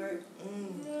off guard?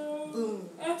 No. Boom.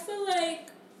 I feel like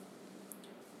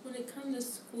when it comes to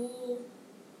school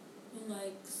and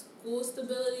like school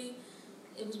stability,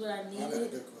 it was what I needed. I got a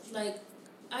good question. Like,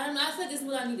 I don't know. I feel like it's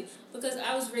what I needed because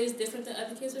I was raised different than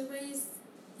other kids were raised.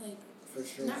 Like, for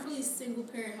sure. Not really single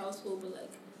parent household, but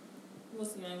like,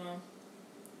 what's my mom?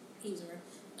 He was around.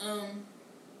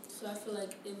 So I feel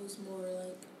like it was more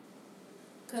like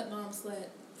cut mom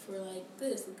slack for like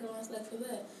this and cut mom slack for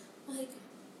that. Like,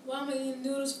 why am I eating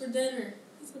noodles for dinner?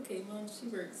 It's okay, mom. She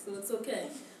works, so it's okay.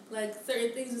 Like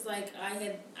certain things is like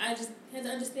I just had to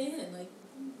understand. Like,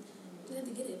 I had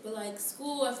to get it. But like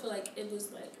school, I feel like it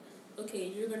was like, okay,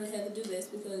 you're gonna have to do this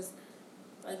because,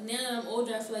 like now that I'm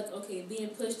older, I feel like okay, being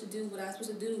pushed to do what I'm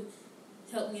supposed to do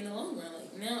helped me in the long run.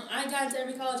 Like now, I got into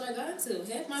every college I got into.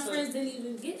 Half my friends didn't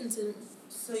even get into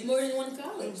more than one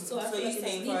college. So I feel like you're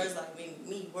saying, as far as like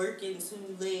me working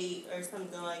too late or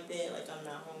something like that, like I'm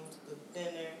not home to cook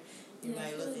dinner. You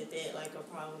might look at that like a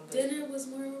problem. Dinner was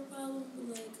more of a problem,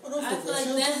 but like I feel like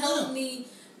that helped me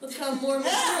become more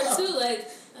mature too. Like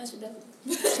I should definitely.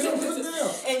 She don't cook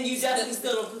now. And you definitely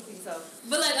still don't cook yourself.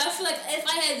 But like, I feel like if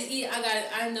I had to eat,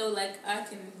 I know like I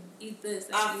can eat this.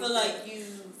 I feel like you.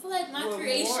 I feel like my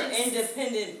creations more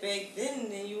independent back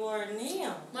then than you are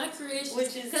now. My creations,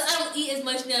 which is because I don't eat as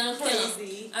much now.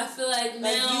 Crazy. I feel like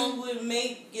now you would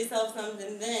make yourself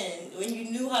something then when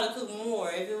you knew how to cook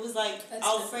more. If it was like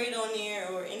Alfredo on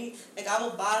there or any, like I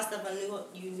would buy stuff I knew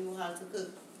you knew how to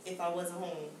cook if I wasn't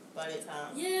home by that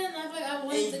time. Yeah, and I feel like I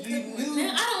wanted to cook more.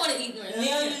 Now I don't want to eat more.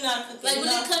 Now you're not cooking. Like when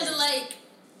it comes to like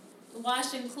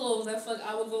washing clothes, I feel like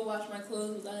I would go wash my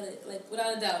clothes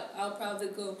without a doubt. I'll probably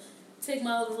go take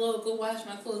my little load, go wash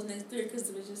my clothes next door because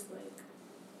it was just like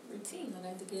routine. I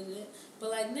had to get it. But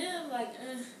like now, like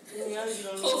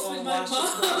hopefully my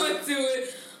mom would do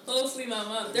it. Hopefully my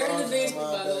mom. They're in the basement,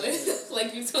 by the way.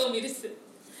 Like you told me to sit.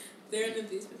 They're in the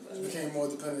basement. By the way. You became more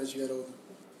dependent as you got older.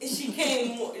 She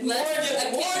came more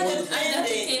dependent. I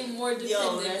became more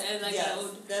dependent as I got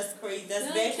older. That's crazy. That's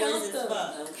backwards as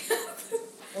fuck.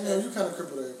 I mean, you kind of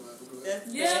crippled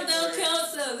everybody. Yeah, don't count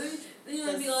stuff. You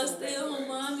want to be all stay-at-home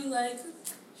mom, you like,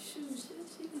 shoot,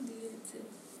 she can do that too.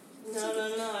 No.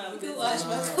 You can wash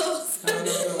my clothes.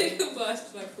 You can wash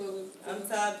my clothes. I'm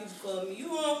tired of people calling me, you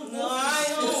home? No, I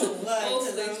ain't home. Like,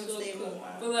 because I'm stay-at-home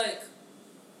mom. But like,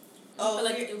 I feel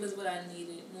like it was what I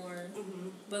needed more. Mm-hmm.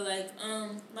 But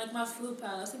like my food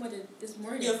palette, I was thinking about it this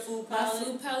morning. Your food palette? My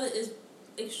food palette is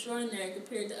extraordinary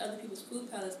compared to other people's food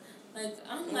palettes. Like,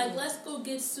 I'm like, let's go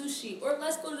get sushi, or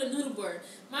let's go to the noodle bar.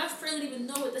 My friend don't even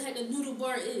know what the heck a noodle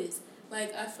bar is.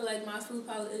 Like, I feel like my food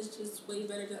palette is just way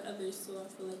better than others, so I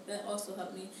feel like that also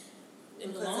helped me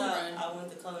in the long run. I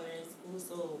went to culinary school,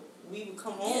 so we would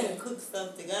come home and cook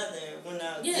stuff together when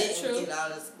I didn't get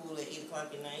out of school at 8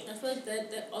 o'clock at night. I feel like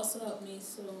that also helped me,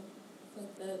 so I feel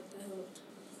like that helped.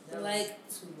 That like,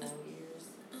 was 2 long years.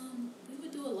 We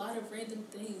would do a lot of random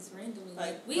things randomly.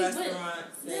 Like we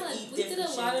restaurants we did a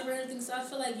lot of random things, so I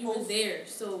feel like you were there,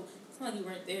 so it's not like you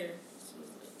weren't there. So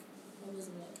it's like, I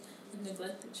wasn't like a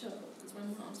neglected child, because my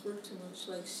mom's worked too much.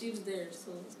 Like, she was there,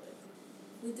 so it's like,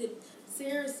 we did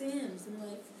Sarah Sam's and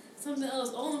like something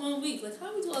else all in 1 week. Like,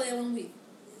 how we do all that in 1 week?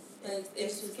 Like,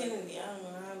 it's just Kennedy. I don't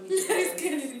know how we did that. It's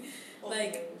Kennedy.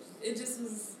 Like, it just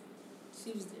was,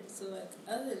 she was there. So like,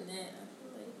 other than that,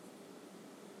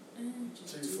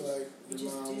 so you feel like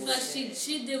your mom was... Like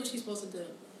she did what she's supposed to do.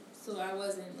 So I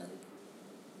wasn't like... I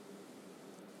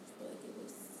feel like it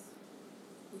was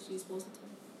what she was supposed to do.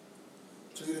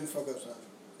 So you didn't fuck up, son.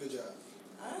 Good job.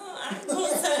 I ain't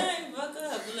gonna say I ain't fuck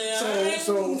up. Like,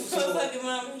 so fucking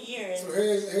mama here. So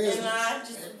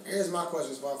here's my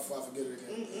question before I forget it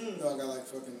again. No, I got like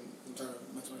fucking... I'm trying to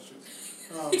mess my shit.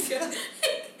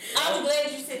 I'm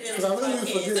glad you said that. Because I really didn't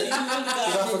forget it.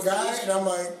 Because I forgot and I'm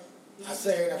like... I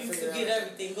say it, I figure it out. You forget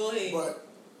everything. Go ahead. But,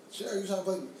 sure, you trying to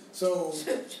play me. So,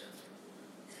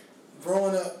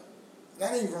 growing up,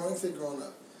 not even growing, say growing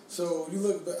up. So, you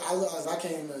look, but as I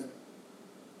came in,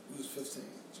 you was 15.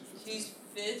 She's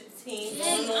 15,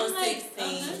 going on like 16.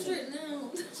 100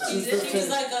 now. She was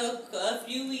like a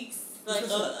few weeks, like a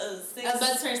 6. I was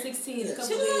about to turn 16 in a couple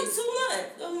she of was days. 2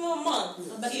 months, a month.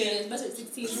 I'm about to turn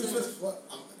 16 soon.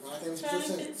 When I came in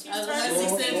 15. I was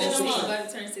 16 in a month. About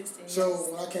to turn 16. So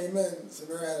when I came in,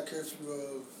 Samira had a curfew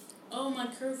of... Oh, my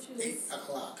curfew. 8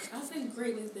 o'clock. I've been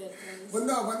great with that, guys. But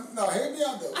no, hear me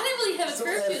out though. I didn't really have a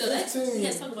curfew though. 15,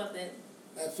 Let's talk about that.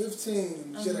 At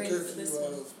 15, she had a curfew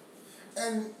of...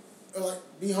 And like,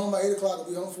 be home by 8 o'clock or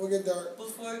be home before it get dark.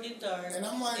 Before it get dark. And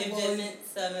I'm like, if it meant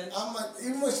 7. I'm like,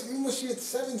 even when she hit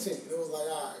 17, it was like,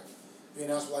 all right. Being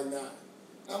house for like 9.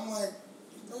 I'm like,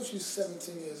 you know she's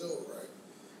 17 years old, right?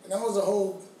 And that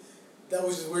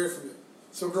was just weird for me.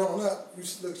 So growing up, you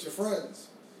look at your friends.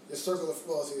 Your circle of,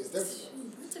 well, see, it's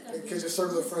different. Because your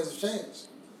circle of friends have changed.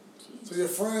 So your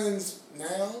friends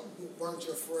now weren't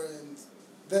your friends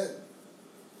then.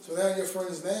 So now your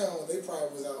friends now, they probably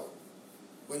was out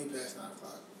way past 9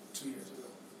 o'clock 2 years ago.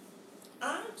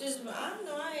 I don't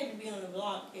know, I had to be on the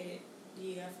block I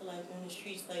feel like when the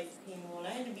street lights came on,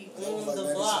 I had to be on like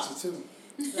the block.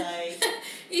 Like,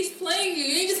 he's playing you.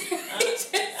 He just he's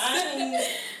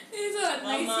on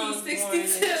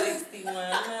 1962. I'm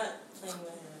not playing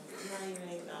with him. I'm not even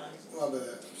acknowledging. My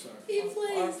bad. I'm sorry. He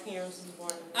plays. Our parents was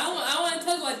born. I want to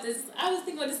talk about this. I was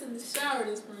thinking about this in the shower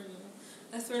this morning.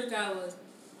 I swear to God, I was.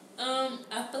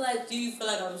 I feel like. Do you feel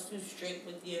like I was too strict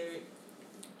with your?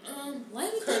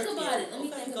 Let me think about it. Let me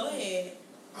think. Go ahead.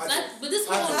 But this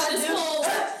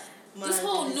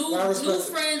whole new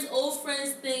friends, old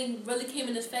friends thing really came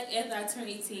into effect after I turned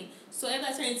 18. So after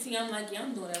I turned 18, I'm like, yeah,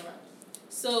 I'm doing that right.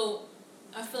 So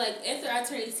I feel like after I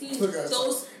turned 18, that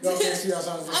was the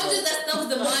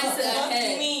mindset I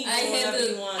had.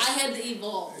 I had to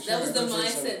evolve. That was the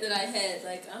mindset that I had.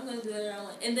 Like, I'm gonna do whatever I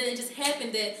want. And then it just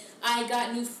happened that I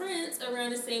got new friends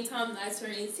around the same time that I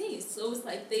turned 18. So it was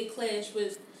like they clashed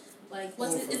with, like,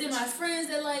 is it my friends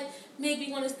that like make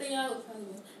me want to stay out?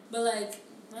 But like,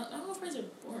 my whole friends are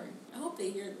boring. I hope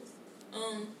they hear this.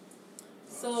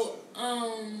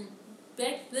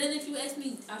 Back then, if you ask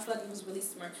me, I feel like it was really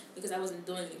smart because I wasn't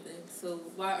doing anything. So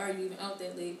why are you even out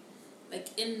that late? Like,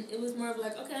 and it was more of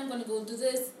like, okay, I'm gonna go do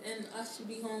this, and I should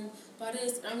be home by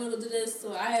this. I'm gonna go do this,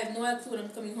 so I have no idea when I'm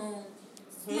coming home.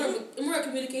 It's more a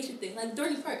communication thing. Like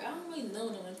Dorney Park, I don't really know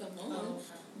when I'm coming home,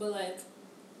 but like,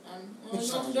 I'm going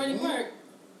from Dorney Park.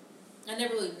 I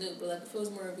never really knew, but like, it was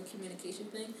more of a communication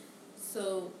thing.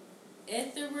 So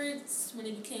afterwards, when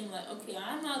it became like, okay,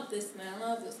 I'm out this night, I'm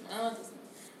out this night, I'm out this night.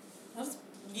 I was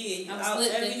out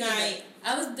every night.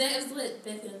 I was lit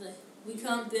back in the day. We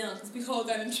calmed down because we all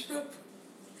got in trouble.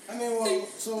 I mean, well,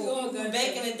 so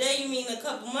back in the day, you mean a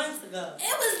couple months ago? It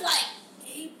was like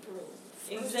April.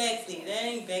 Exactly. That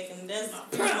ain't back in. That's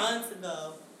 3 months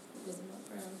ago. It wasn't my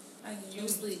prom. I didn't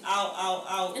sleep.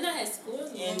 Out. And I had school a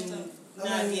long time.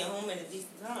 Not get home at a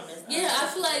decent time. I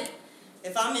feel like.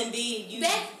 If I'm in bed, you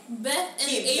Beth in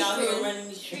can't be out here running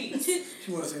the streets.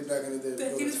 She want to say back in the day.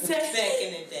 Back in the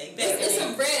day.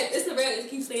 It's a rap that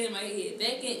keeps staying in my head.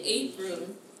 Back in April,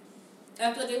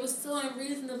 I feel like it was so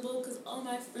unreasonable because all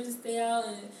my friends stay out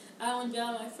and I wouldn't be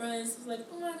out with my friends. It was like,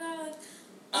 oh my God,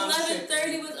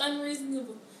 11:30 was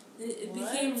unreasonable. It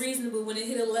became reasonable when it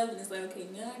hit 11. It's like, okay,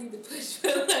 now I need to push for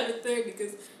 11:30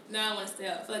 because now I want to stay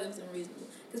out. I feel like it was unreasonable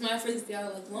because my friends stay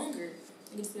out like longer.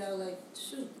 I can see how, like,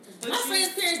 shoot. My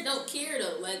friends' parents don't care,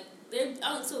 though. Like, they're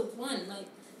out until 1. Like,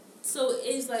 so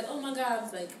it's like, oh, my God.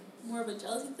 It's, like, more of a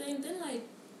jealousy thing. Then, like,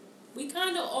 we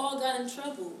kind of all got in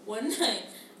trouble one night.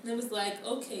 And it was like,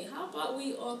 okay, how about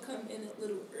we all come in a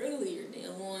little earlier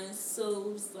than on? So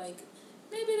it was like,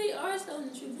 maybe they are telling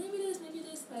the truth. Maybe this.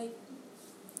 Like,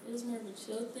 it was more of a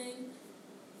chill thing.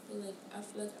 But, like, I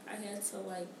feel like I had to,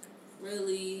 like,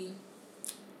 really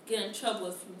get in trouble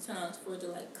a few times for it to,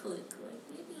 like, click. Like,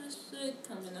 maybe I should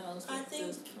come in the house. I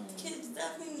think kids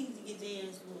definitely need to get their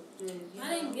ass whooped. I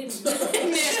didn't get it.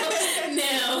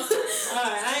 now.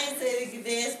 Alright, I ain't say to get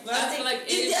their ass, but I think like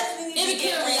it definitely need to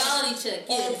get a reality check.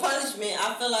 On punishment. I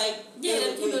feel like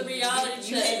give a reality check.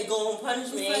 You had to go on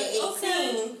punishment at 18.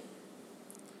 Okay.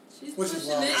 She's pushing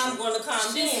it. I'm going to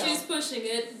calm down. She's pushing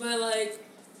it, but like,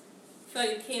 I feel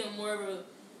like it came more of a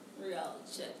reality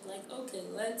check. Like, okay,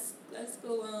 let's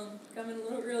go come in a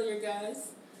little earlier, guys.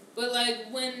 But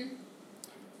like when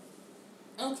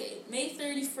May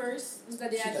 31st was the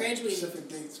day I graduated. Specific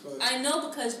dates, but I know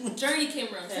because Journey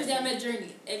came around. First day I met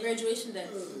Journey at graduation day.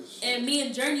 And me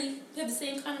and Journey have the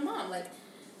same kind of mom. Like,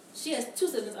 she has 2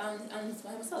 siblings. I'm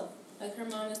by myself. Like, her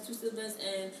mom has 2 siblings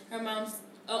and her mom's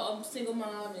a single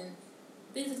mom, and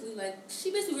basically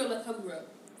she grew up like how we grew up.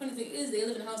 Funny thing is, they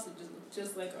live in a house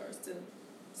just like ours too.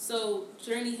 So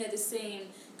Journey had the same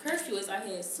curfew as I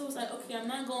had. So it's like, okay, I'm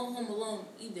not going home alone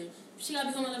either. She gotta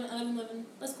be home at 11,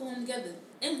 let's go home together.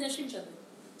 And then shoot each other.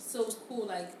 So it's cool,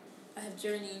 like, I have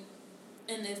Journey,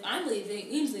 and if I'm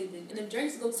leaving, Eames leaving, and if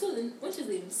Journey's to go too, then Winter's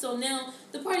leaving. So now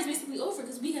the party's basically over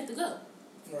because we have to go.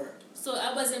 Right. So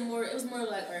it was more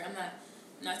like, alright, I'm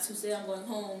not too sad I'm going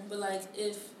home, but like,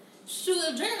 if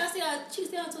Journey, she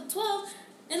stay out until 12,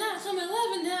 and I come at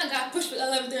 11, then I got pushed for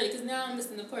 11:30 because now I'm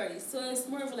missing the party. So it's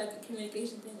more of like a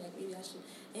communication thing. Like, maybe I should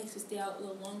actually stay out a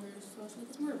little longer. So I feel like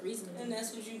it's more reasonable. And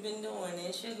that's what you've been doing.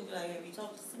 And she'll be like, have you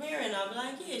talked to Samira? And I'll be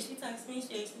like, yeah, she texted me.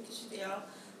 She asked me could she stay out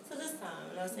till this time.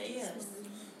 And I'll say yes.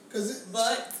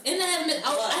 And I haven't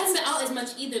been out as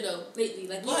much either though lately.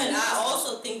 Like, but I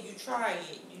also think you try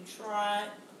it. You try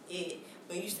it.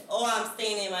 When you say, I'm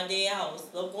staying in my day house.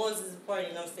 I'm going to this party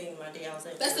and I'm staying in my day house.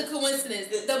 That's a coincidence.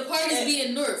 The party's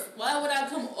being north. Why would I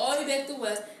come all the way back to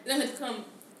west? Then I'm going to come.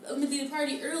 I'm going to do the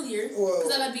party earlier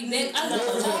because I got to be back. I'm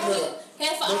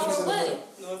half an hour away.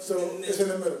 So it's in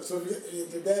the middle. So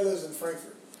if your dad lives in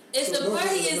Frankfurt. The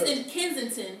party is in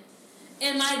Kensington.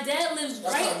 And my dad lives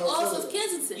right off of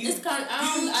Kensington. It's kind of,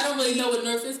 I don't really know what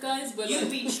North is, guys, but you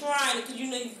be trying because you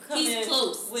know you come in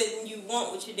close when you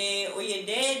want with your dad, or your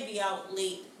dad be out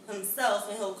late himself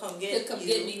and he'll come get you. He'll come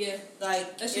get me, yeah.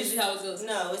 Like, that's usually how it goes.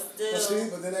 No, it's still.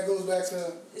 But then that goes back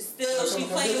to. It's still she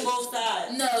playing both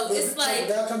sides. No, it's like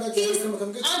come back to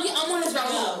come get you. I'm on his route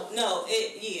home.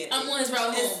 I'm on his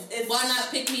route home. Why not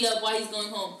pick me up while he's going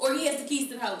home? Or he has the keys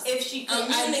to the house. If she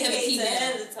communicates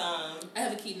ahead of time. I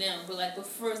have a key now, but like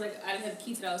before, it's like I didn't have a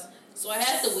key to the house, so I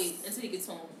have to wait until he gets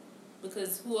home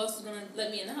because who else is gonna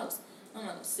let me in the house? I'm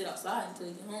not gonna sit outside until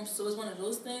you get home. So it's one of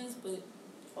those things, but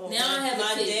Oh, now I have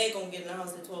a kid. My dad gonna get in the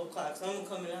house at 12 o'clock, so I'm gonna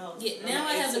come in the house. Yeah, now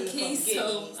I have a kid,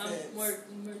 so I'm more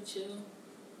chill.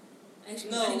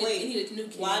 Actually, no, I need a new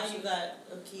kid. Why do you got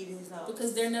a kid in his house?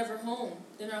 Because they're never home.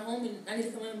 They're not home, and I need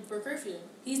to come in for curfew.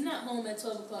 He's not home at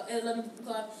 12 o'clock, at 11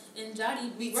 o'clock, and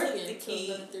Jody we working took the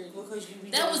kid because you be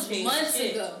That was months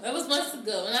ago. That was months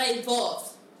ago, and I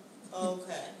evolved.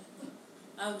 Okay.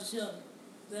 I was young.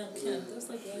 That don't count. That was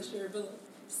like last year, but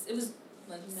it was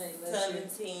like May last year.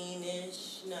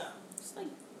 17-ish, no. It's like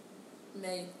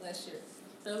May last year.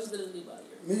 That was literally about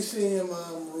a year. Me seeing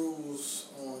rules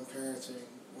on parenting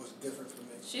was different for me.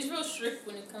 She's real strict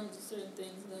when it comes to certain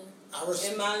things, though.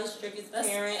 Am I the strictest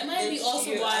parent? It might be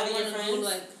also why I want to go,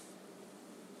 like,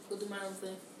 go do my own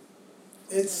thing.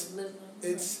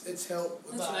 It's help.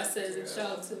 That's what I said as a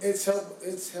child, too. It's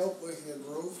help with your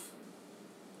growth.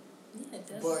 Yeah, it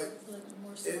does. But I feel like I'm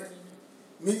more smart in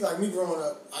it. Me growing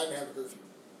up, I didn't have a curfew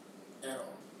at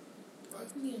all.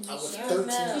 Like, I was 13.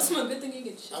 That's one good thing you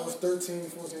get shot. I was 13,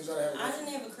 14, so I didn't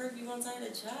have a curfew once I had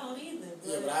a child either.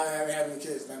 Yeah, but I didn't have any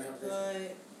kids. I didn't have a curfew.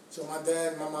 So my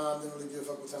dad and my mom didn't really give a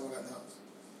fuck what time I got in the house.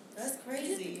 That's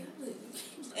crazy.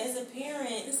 As a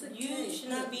parent, you should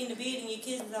not be in the bed and your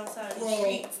kids is outside in the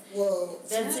streets. Well,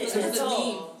 that's it. That's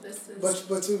all.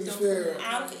 But to be fair, if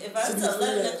I was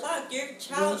 11 o'clock, your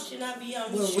child should not be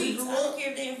on the streets. I don't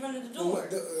care if they're in front of the door.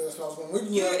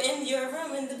 You're in your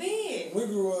room in the bed. When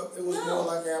we grew up, it was more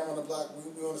like I'm on the block.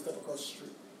 We on the step across the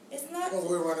street. It's not. Or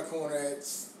we're around the corner at.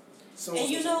 And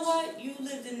you know what? You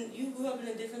grew up in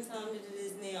a different time than it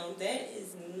is now. That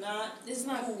is not. It's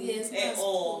not cool at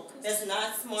all. That's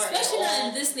not smart. Especially not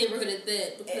in this neighborhood at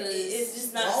that, because it's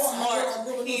just not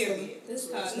smart. Period.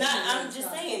 I'm just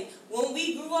saying. When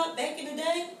we grew up back in the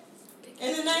day,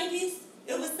 in the 90s,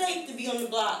 it was safe to be on the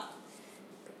block.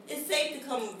 It's safe to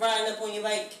come riding up on your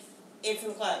bike at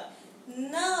 10 o'clock.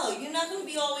 No, you're not going to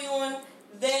be all the way on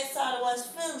that side of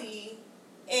West Philly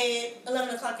at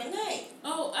 11 o'clock at night.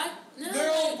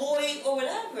 Girl, boy, or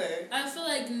whatever. I feel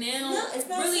like now, no, it's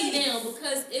not really safe. now,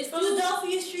 because if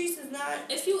Philadelphia streets is not.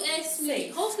 If you ask me,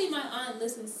 safe. Hopefully my aunt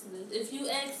listens to this. If you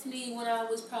asked me when I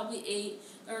was probably 8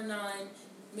 or 9,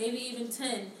 maybe even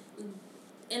 10,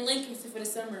 in Lincoln for the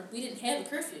summer, we didn't have a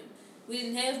curfew. We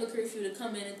didn't have a curfew to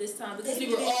come in at this time because we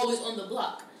were always on the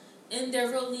block, and they're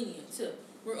real lenient too.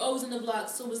 We're always on the block,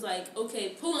 so it was like, okay,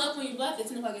 pulling up on your block at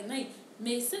 10 o'clock at night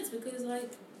made sense because like.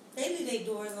 They leave their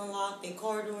doors unlocked, their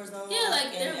car doors unlocked, yeah,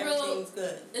 like and everything's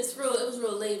good. It's real. It was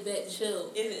real laid back,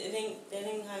 chill. It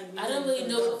ain't how you. I don't really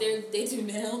know what they do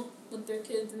now with their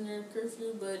kids and their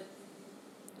curfew, but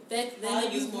back then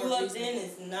it was more reasonable. How you grew up then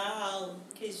is not how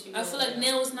kids should. I feel like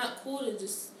now it's not cool to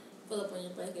just pull up on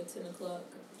your bike at 10 o'clock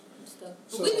and stuff.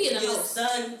 But so we be in the house.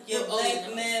 Your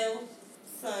black male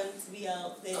son to be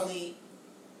out that late.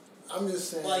 I'm just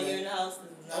saying. While you're in the house.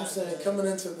 I'm saying coming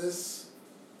into this.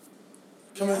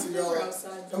 Coming into y'all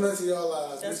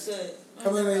lives. That's good.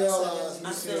 Coming into y'all lives,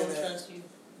 I still don't trust you.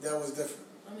 That was different.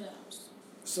 I'm in the house.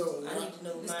 So I need to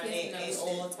know my name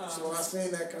all the time. So when I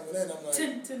seen that coming in, I'm like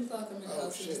 10 o'clock I'm in the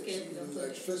house. Shit.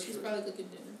 She's probably cooking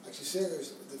dinner. Like she's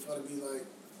serious. It's gonna be like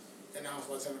in the house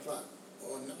by 10 o'clock.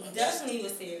 Definitely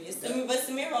was serious. Yeah. But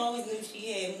Samira always knew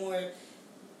she had more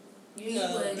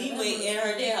leeway in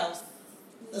her day house.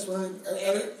 That's what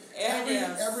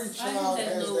every child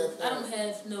has that. I don't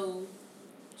have no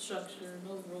structure,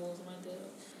 no rules in my day.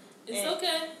 It's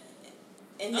okay.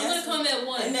 And I'm gonna come at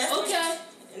 1. And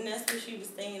that's where she was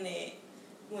staying at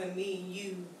when me and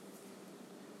you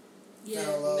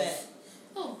met.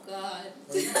 Oh God.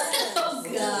 Oh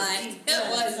God.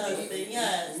 That was something.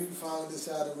 Yes. You found this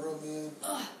out of real man.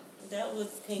 That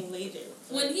was King later.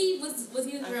 So. When he was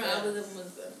around, I was living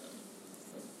with them.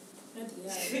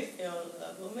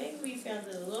 Well, maybe we found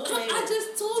it a little later. I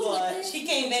just told you that. She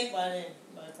came back by then.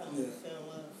 By the time we fell in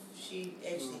love, she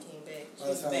actually came back.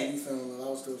 By the time you fell in love, I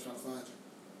was still trying to find you.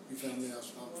 You found me, I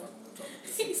was trying to find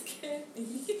you. He's scared.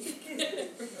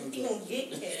 He gonna get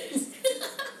cats.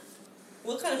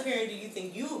 What kind of parent do you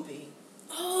think you would be?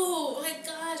 Oh my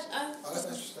gosh!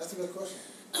 That's a good question.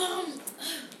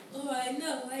 I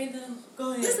know.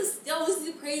 Go ahead. This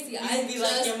is crazy. I be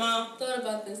like your mom. Thought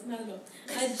about this. Not at all.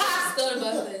 I just thought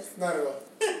about this. Not at all.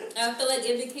 I feel like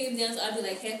if it came down to, I'd be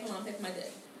like half my mom, half my dad.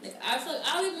 Like I feel like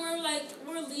I would be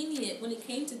more lenient when it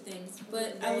came to things,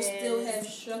 but I would still have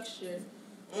structure.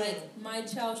 Like my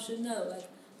child should know. Like,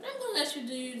 but I'm gonna let you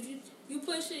do you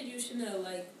push it. You should know.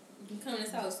 Like, you can come in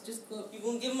this house. Just go. You're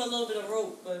gonna give them a little bit of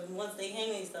rope, but once they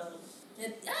hang themselves.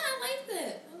 And I like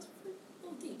that. That was pretty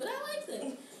deep, but I like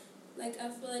that. Like, I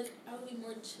feel like I would be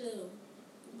more chill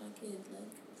with my kids. Like,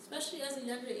 especially as a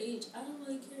younger age, I don't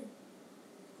really care.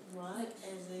 What? Like,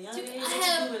 as a young age,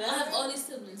 I have all these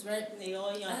siblings, right? They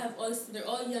all young. They're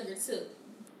all younger too.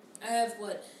 I have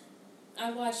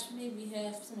I watched maybe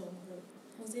half, some of them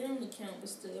were, they don't really count, but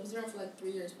still, I was around for like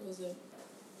 3 years, but it was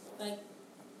like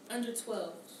under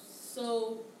 12.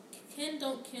 So, Ken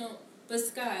don't count, but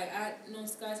Sky, I know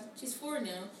Sky, she's 4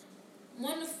 now.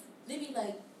 Maybe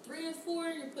like 3 or 4,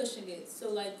 you're pushing it.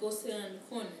 So like, go sit down in the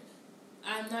corner.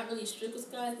 I'm not really strict with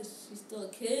Sky because she's still a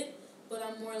kid, but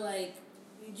I'm more like,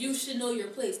 you should know your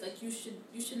place. Like, you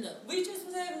should know. We just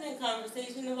was having a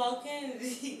conversation about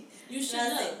Kennedy. You should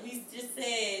know. We just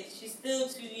said she's still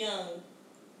too young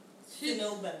to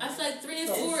know better. I feel like 3 and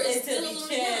 4 is still a little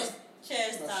young.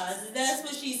 Chastised. That's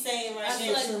what she's saying right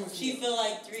now. Like she feel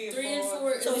like 3 or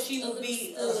 4. So she would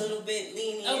be a little bit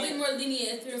lenient. I'll be more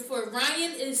lenient at 3 or 4.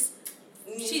 Ryan is,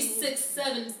 she's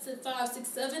 6'7", 5',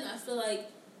 6'7". I feel like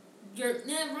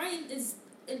Ryan is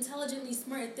intelligently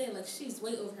smart at that. Like, she's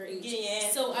way over her age. Yeah.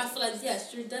 So I feel like,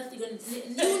 yes, you're definitely going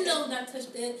to, not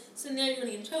touch that. So now you're going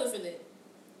to get in trouble for that.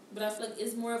 But I feel like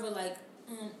it's more of a, like,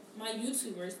 my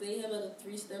YouTubers, they have like a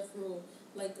 3-step rule.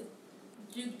 Like,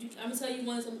 I'm going to tell you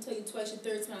once, I'm going to tell you twice, your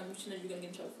third time, you should know you're going to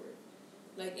get in trouble for it.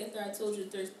 Like, after I told you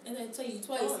and I tell you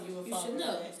twice, you should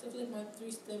know. Stuff like my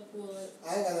 3-step rule.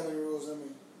 I ain't got that many rules in me.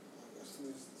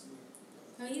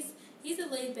 He's a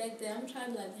laid back dad. I'm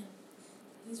trying to like him.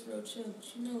 He's real chill. But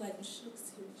you know, like, when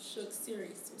Shook's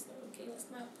serious. So it's like, okay, let's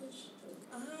not push.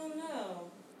 I don't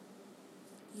know.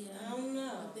 Yeah. I don't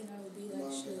know. I think I would be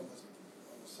like Shook.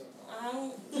 I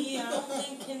don't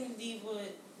think Kennedy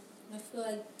would. I feel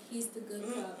like he's the good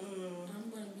cop. I'm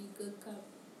going to be good cop.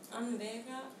 I'm the bad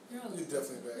cop? You're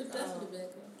definitely bad cop. You're definitely bad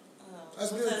cop.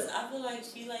 That's because good. I feel like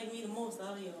she like me the most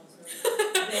out of y'all. So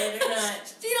bad or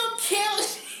not. She don't count.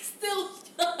 She's still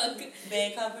young.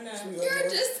 Bad cop or not. You're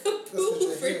just a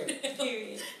boo for now.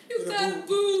 Period. You got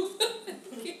boo.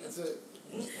 That's it.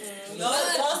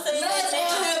 Y'all say let's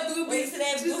all have boobies. Wait to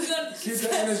that boob. Keep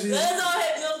the energy. Let's all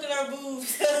have milk in our boobs.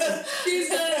 She's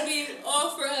gonna be all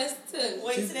for us too.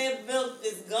 Wait till that milk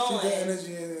is gone. Keep the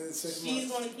energy in 6 months.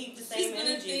 She's gonna keep the same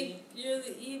energy. She's gonna think you're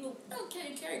the evil,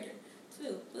 okay, character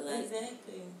too. But like,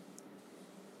 exactly.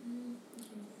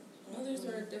 Mothers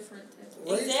are different.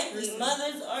 Exactly.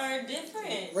 Mothers are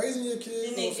different. Raising your kids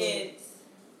than their kids.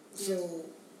 So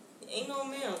ain't no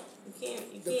milk. You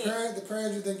can't. The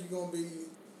parent you think you're gonna be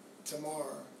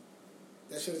tomorrow,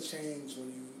 that should have changed when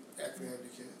you actually have your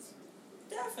kids.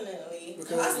 Definitely.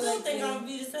 Because I still think I'm gonna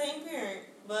be the same parent,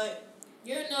 but I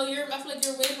feel like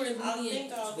you're way more lenient. I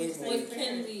think I'll be the same with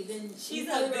Kennedy than she's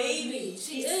a baby.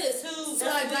 She is too. So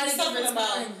I gotta give her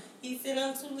time. He said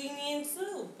I'm too lenient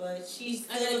too, but she's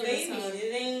still a baby.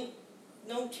 It ain't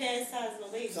no chastising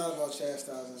no baby. It's not about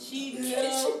chastising. She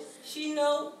know. She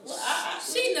know. Well,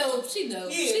 she knows.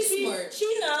 Yeah, she's smart.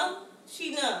 She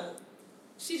know.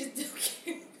 She just don't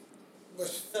care. But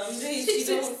some days she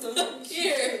don't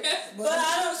care.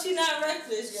 But she's not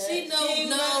reckless yet. She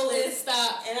know and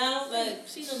stop. And I don't think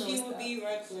she would be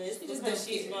reckless because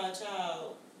she's my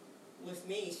child. With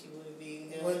me, she would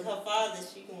be. With her father,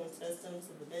 she gonna test him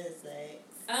to the best side.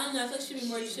 I don't know. I feel like she'd be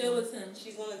more chill with him.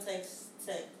 She's gonna test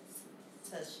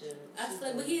shit. I feel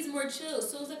like, but he's more chill.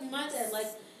 So it's like my dad. Like,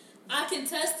 I can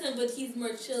test him, but he's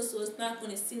more chill, so it's not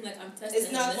going to seem like I'm testing him.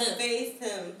 It's not going to phase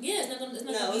him. Yeah, it's not going to.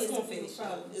 No, it's going to phase you.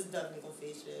 It's definitely going to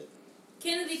phase you.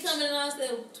 Kennedy coming in on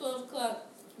at 12 o'clock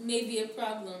may be a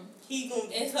problem. He gonna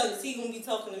be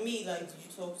talking to me like, did you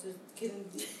talk to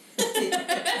Kennedy? Like,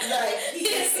 it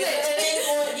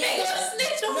ain't gonna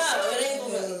snitch on no, it ain't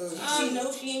gonna. She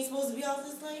knows she ain't supposed to be off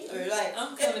this late, or like,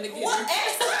 I'm coming to get her. What?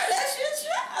 Ask her. That's your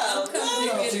child. I'm coming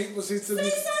to get her. Say something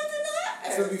to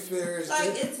her. To be fair,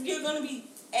 you're gonna be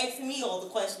asking me all the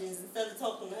questions instead of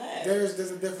talking to her. There's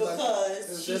a different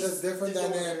there's a different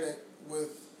dynamic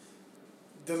with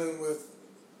dealing with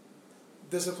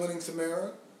disciplining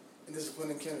Samara and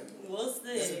disciplining Kennedy. What's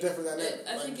this? It's a different dynamic.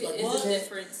 I think it is a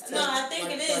difference. No, I think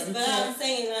it is, but I'm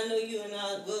saying I know you and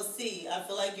I will see. I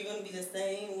feel like you're gonna be the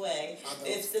same way.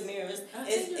 If Samara's,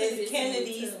 if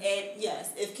Kennedy's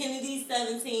if Kennedy's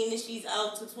 17 and she's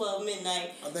out to 12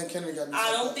 midnight. I think Kennedy got me.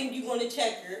 I don't think you're gonna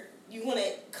check her. You want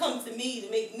to come to me to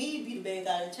make me be the bad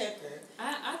guy to check her.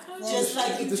 I kind of just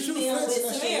like you do dealing with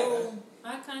Samara.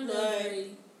 I kind of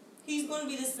agree. He's gonna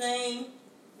be the same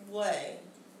way.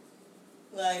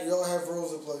 Like you all have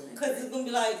roles to play. Because it's gonna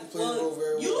be like,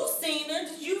 you seen her.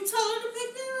 Did you tell her to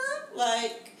pick that up?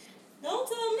 Like, don't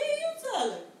tell me. You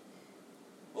tell her.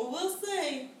 Well, we'll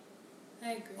see.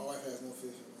 I agree. My wife has no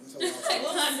fear. We'll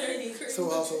see.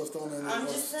 So also was thrown in. I'm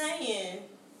just saying.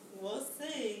 We'll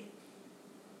see.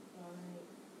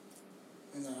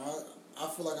 No, I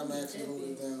feel like I'm actually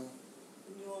holding it down.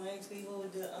 You want to actually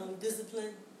hold the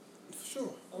discipline? For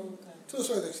sure. Okay. To a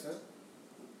certain extent.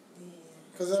 Yeah.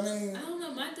 Because, I mean... I don't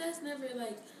know. My dad's never,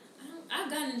 like... I've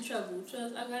gotten in trouble.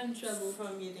 I've gotten in trouble.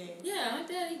 From your dad? Yeah, my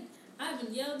dad, I've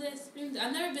been yelled at, screamed.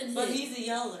 I've never been hit. But he's a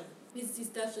yeller. He's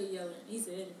definitely a yeller. He's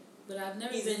a hitter. But I've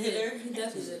never He's been a hitter? hit. He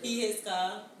definitely is a hitter. He hits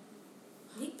Scott?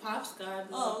 He pops Scott.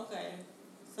 Oh, okay.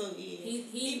 So, yeah.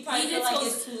 He probably feel like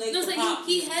it's too late to pop.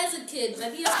 He has a kid.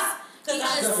 Like, he has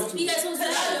some Because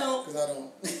I don't. Because I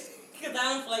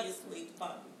don't feel like it's too late to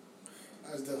pop.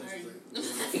 That's definitely too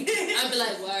late. I'd be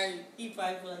like, why are you? He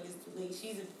probably feel like it's too late.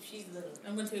 She's little.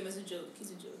 I'm going to tell him as a joke.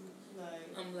 He's a joke.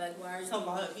 Like, I'm like, why are you? Talking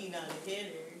about he not a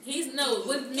hitter.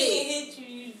 With me. He hit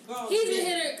you, grown. He's a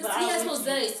hitter because he has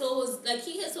Jose. So it was like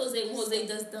he hits Jose when Jose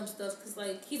does dumb stuff because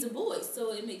like he's a boy,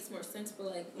 so it makes more sense. But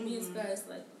like me and Sky, it's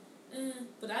like,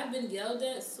 But I've been yelled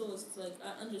at, so it's like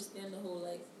I understand the whole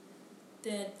like,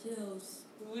 dad yells.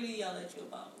 What do you yell at you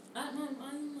about? I don't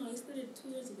know. I started 2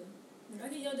 years ago. I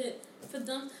get yelled at for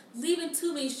leaving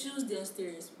too many shoes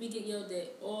downstairs. We get yelled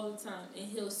at all the time, and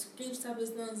he'll scream top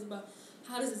his lungs about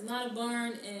how this is not a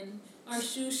barn and our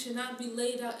shoes should not be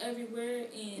laid out everywhere,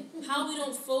 and how we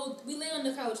don't fold. We lay on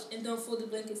the couch and don't fold the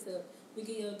blankets up. We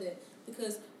get yelled at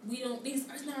because these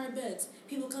are not our beds.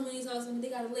 People come in these houses and they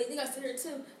gotta sit here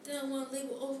too. They don't want to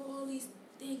label over all these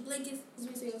dang blankets. That's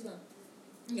what we say all the time.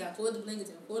 You gotta fold the blankets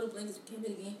and fold the blankets. You can't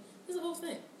do it again. It's a whole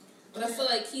thing. But I feel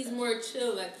like he's more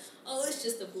chill. Like, oh, it's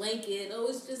just a blanket. Oh,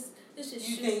 it's just you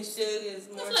shoes. Think Suge is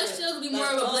more? I feel like Suge would be more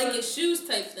of a blanket shoes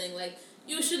type thing. Like,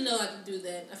 you should know how to do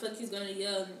that. I feel like he's gonna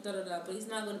yell and but he's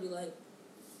not gonna be like,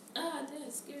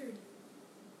 Dad's scared.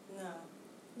 No.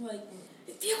 Like,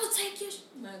 if you don't take your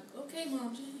I'm like, okay,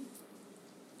 Mom,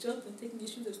 jump and taking your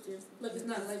shoes upstairs. Like, it's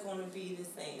not like gonna be the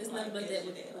same. It's not like that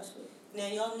with now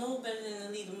y'all know better than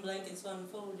to leave them blankets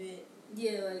unfolded.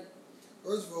 Yeah, like.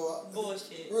 First of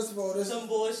all, this some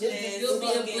bullshit. You'll be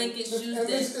a blanket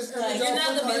shoes then. You're not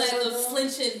gonna be like a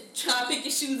flinching, try pick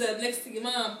your shoes up next to your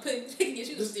mom, picking your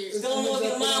shoes upstairs. Don't know if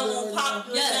your mom will pop.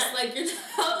 Yes, like you're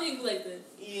not being like that.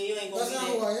 Yeah, you ain't gonna. That's not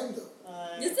who I am though.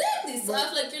 Exactly. So I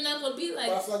feel like you're not gonna be like.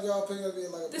 But I feel like y'all picking up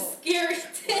being like a the scary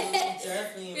dad.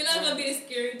 Definitely. You're not gonna be the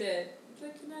scary dad.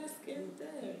 Like you're not a scary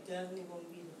dad. You're definitely gonna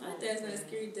be. My dad's not a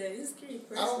scary dad. He's a scary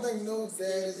person. I don't think no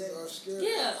dads are scary.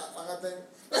 Yeah. I think.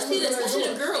 Especially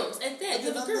the girls. At that,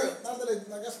 the girls. Not that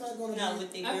that's not going to be.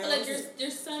 With the I girls. feel like your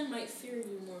son might fear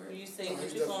you more. You say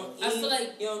what you're going to I feel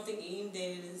like you don't think Eames'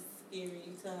 dad is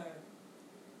scary to her.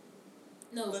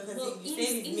 No, well, Eames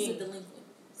a delinquent.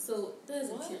 So that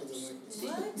doesn't count.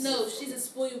 What? No, she's a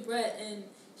spoiled brat and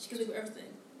she can do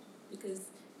everything because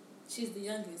she's the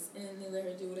youngest and they let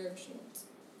her do whatever she wants.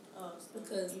 Oh, so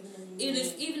because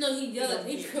even though he yelled,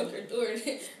 he broke her door.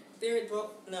 They're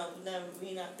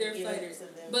fighters.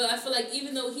 But I feel like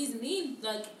even though he's mean,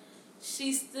 like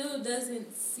she still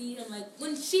doesn't see him. Like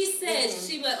when she says,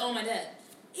 she be like, "Oh my dad,"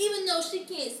 even though she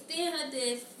can't stand her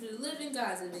dad for the living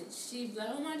gods of it, she be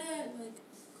like, "Oh my dad," like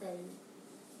crying.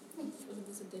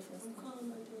 There's a difference. I'm calling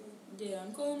my dad. Yeah,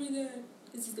 I'm calling my dad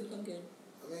because he's the pumpkin.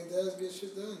 I mean, dads get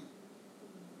shit done.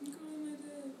 I'm calling my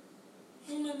dad.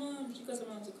 Oh my mom. She calls her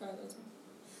mom to cry all the time.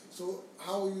 So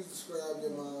how would you describe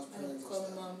your mom's parents? I call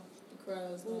my mom to cry all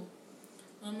the time.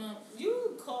 My mom.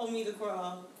 You call me to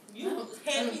cry. You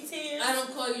happy tears. I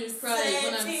don't call you to cry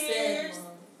when I'm sad,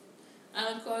 Mom. I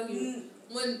don't call you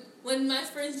when my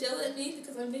friends yell at me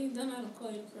because I'm being dumb. I don't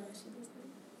call you to cry. She does that.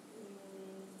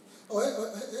 Oh,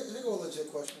 here go a legit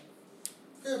question.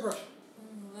 Peer pressure.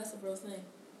 That's a real thing.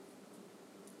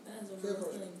 That is a real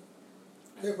thing.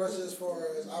 Peer pressure as far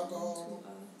as alcohol,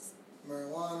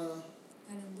 marijuana,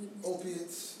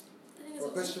 opiates,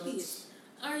 barbiturates.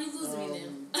 Are you losing me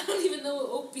now? I don't even know what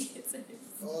opiates is.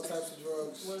 All types of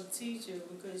drugs. Was a teacher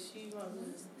because she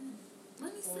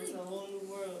was a whole new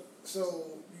world. So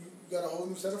you got a whole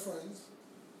new set of friends.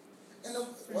 And the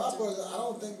wild part is I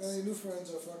don't think any new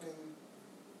friends are fucking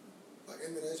like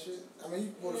into that shit. I mean,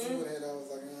 you put a few in here that I was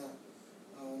like,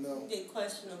 I don't know. They're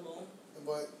questionable.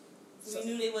 But we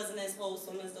knew they wasn't as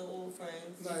wholesome as the old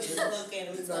friends. Nah, you just look at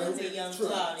them as though they're young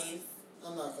cloudies.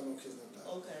 I'm not gonna kiss them that.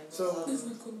 Okay. So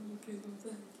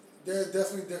they're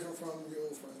definitely different from your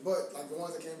old friends. But like the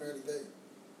ones that came here today,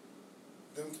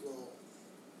 the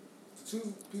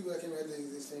two people that came here today,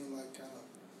 they seemed like kind of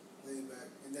laid back.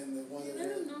 And then the one that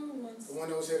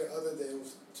was here the other day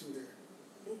was two there.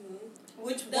 Mm-hmm.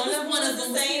 Which one of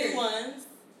the same ones?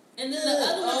 And then the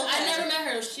other one, I never met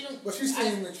her. She don't. But she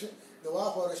seemed the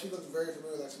wild part is she looked very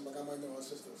familiar. Like I might know her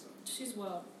sister or something. She's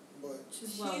wild. But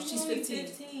she's wild. She's 15.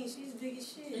 She's big as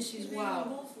shit. And she's wild.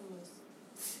 Both of us.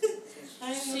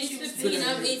 She's 15.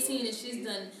 I'm 18, and she's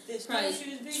done probably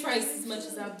twice as much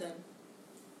as I've done.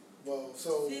 Well,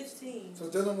 so 15. So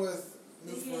dealing with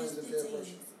New friends and peer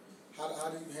pressure. How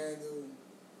do you handle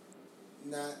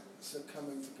not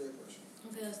succumbing to peer pressure?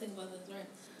 Okay, let's think about this, right?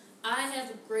 I have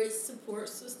a great support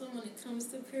system when it comes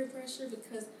to peer pressure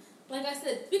because, like I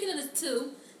said, speaking of this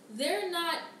too, they're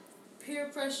not peer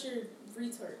pressure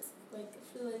retards. Like,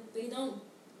 I feel like they don't,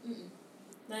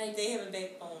 like... They have a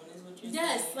backbone, is what you're saying.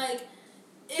 Yes, like,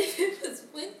 if it was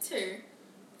Winter,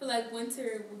 I feel like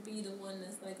Winter would be the one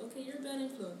that's like, okay, you're a bad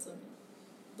influence on me.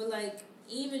 But, like,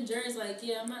 even Jerry's like,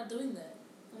 yeah, I'm not doing that.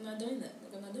 I'm not doing that.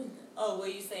 Oh,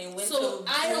 what you saying? Winter so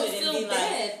I don't feel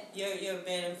bad. Like, you're a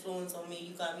bad influence on me.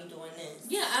 You got me doing this.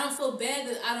 Yeah, I don't feel bad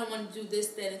that I don't want to do this,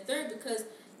 that, and third because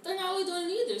they're not always doing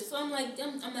it either. So I'm like,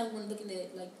 I'm not looking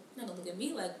at like, not gonna look at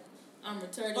me like I'm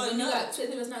retarded. But you got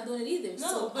people that's not doing it either. No,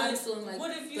 so but I'm feeling like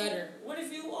better. What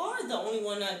if you are the only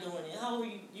one not doing it? How are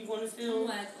you gonna feel? I'm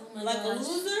like, oh my like gosh. a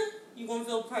loser? You gonna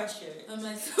feel pressured. I'm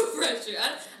like so pressured.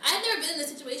 I've never been in a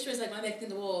situation where it's like my back in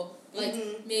the wall. Like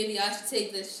maybe I should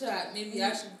take this shot. Maybe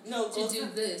I should do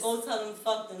this. Go tell them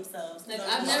fuck themselves. Like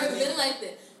I've never been like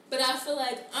that. But I feel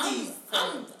like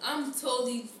I'm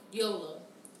totally YOLO.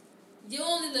 You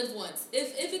only live once.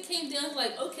 If it came down to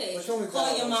like, okay,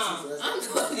 call your mom. I'm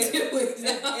going to do it.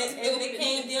 If it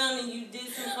came down and you did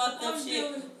some fucked up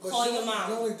shit, call your mom.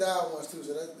 You only died once too,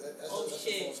 so that's a false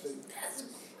statement.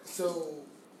 So. Oh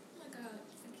my God.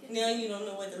 Now you don't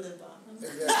know what to live by.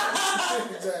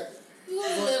 Exactly. You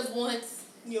only live once.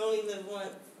 You only live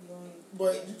once.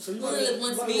 So you only live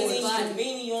once in this body.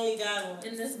 Meaning you only die once.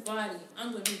 In this body,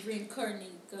 I'm going to be reincarnated.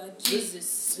 God,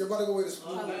 Jesus. You're about to go away to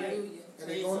school. Hallelujah. And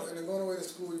they're going away to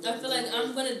school. I feel like I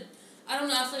don't know, I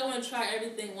feel like I want to try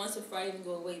everything once before I even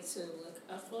go away too. Like,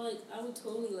 I feel like I would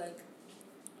totally like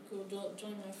go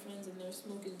join my friends in their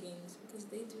smoking games because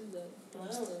they do the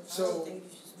dumb stuff. So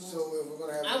if we're going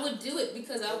to have... I would do it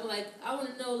because I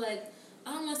want to know, like,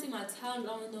 I don't want to see my talent,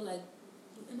 but I want to know, like,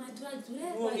 do I do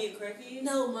that? You want to be a crackhead?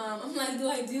 No, Mom. I'm like, do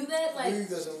I do that? Like,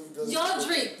 doesn't y'all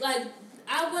drink. Like,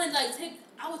 I want to, like,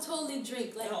 I would totally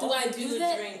drink. Like, do I do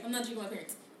that? Drink. I'm not drinking my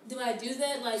parents. Do I do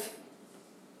that? Like,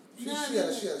 she had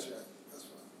a shot. That's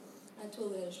fine. I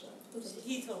totally had a shot.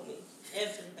 He told me.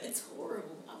 After that. It's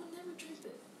horrible. I would never drink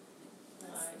it.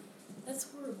 That's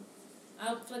horrible.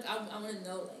 I feel like I want to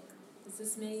know, like, is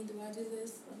this me? Do I do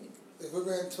this? Like, if we're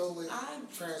being totally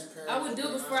transparent. I would do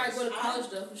it before I go to college,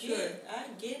 though, for sure. I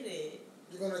get it.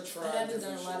 You're going to try. I haven't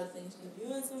done a lot of things. If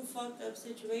you're in some fucked up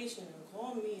situation,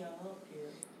 call me. I'll help you.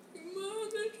 Mom,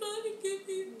 they're trying to get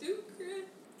me to do crack.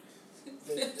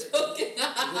 Joking.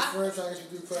 Your friend trying to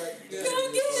do crack.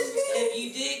 If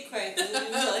you did crack, and you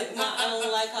like, I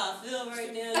don't like how I feel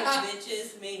right now. The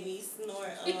bitches made me snort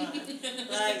a lot.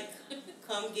 Like,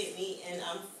 come get me, and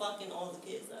I'm fucking all the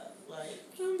kids up. Like,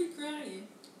 I'm be crying.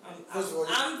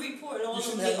 I'm reporting all of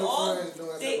them.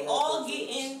 They all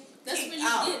getting kicked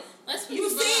out. That's when you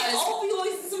said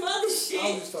opioids and some other shit. I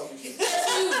was just talking shit. That's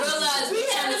when you realize we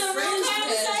having a real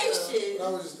conversation.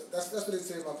 That's what they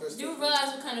say in my pistol. You realize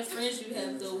what kind of friends you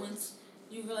have though once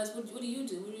you realize what do you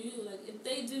do? Like if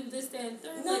they do this, that, and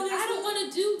third, no, like I don't want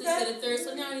to do this, that, and third.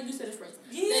 So now I need a new set of friends.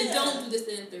 Yeah. Then don't do this,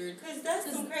 that, and third. Because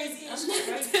that's some crazy I'm shit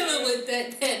not right dealing there. with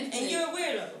that. And you're a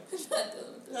weirdo. I'm not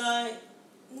dealing with that. Like,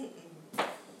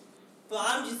 but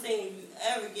I'm just saying, if you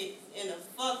ever get in a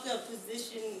fucked up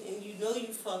position and you know you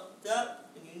fucked up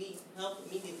and you need some help,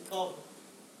 immediately call me.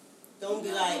 Don't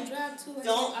be like,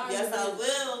 don't, yes I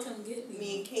will. Come get me.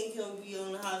 Me and King can be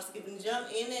on the hop, skip, and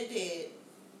jump in the dead.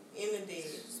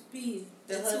 Speed.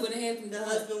 The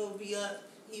husband will be up.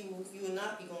 He will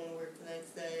not be going to work the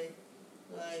next day.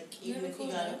 Like, even if he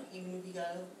got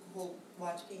to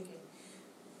watch King.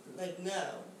 Like,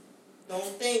 no. Don't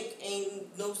think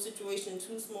ain't no situation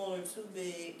too small or too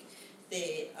big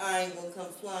that I ain't gonna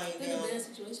come flying down. Been in a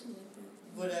situation like that.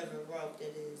 Whatever route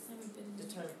that is. The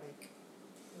turnpike.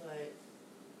 Like.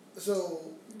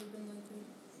 So.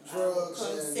 Drugs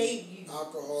and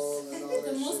alcohol and all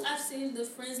that. The most I've seen the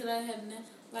friends that I have now,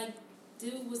 like,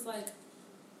 dude was like,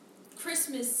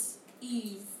 Christmas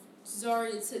Eve.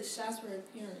 Zaria took shots for her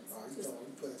parents. Oh, you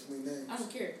put too many names. I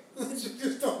don't care. You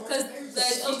just don't. Because, she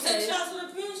took shots for her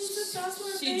parents. She took shots for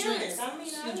her parents.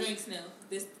 She drinks now.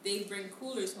 They bring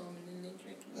coolers home and then they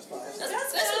drink. That's fine.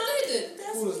 That's what they did.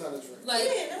 Cooler's not a drink. Like,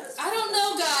 I don't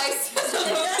know, guys. That's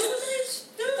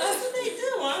what they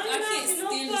do. I can't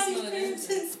stand the smell of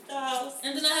that.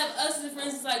 And then I have us as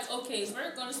friends. It's like, okay,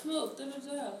 we're gonna smoke.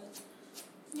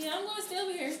 Yeah, I'm gonna stay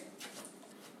over here.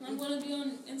 I'm gonna be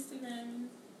on Instagram.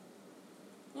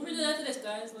 What we do after this,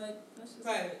 guys? Like, that's just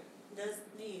right. That's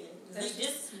like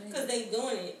just because they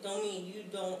doing it don't mean you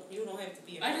don't have to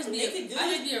be around. I just be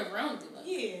around it. Like,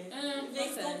 they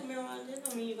smoke marijuana. That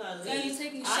don't mean you gotta leave. You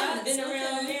taking shots? I've been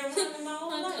around marijuana my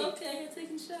whole life. Okay, you're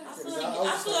taking shots.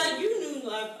 I feel like you knew.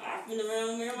 Like, I've been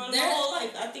around marijuana my whole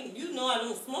life. I think you know I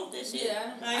don't smoke that shit.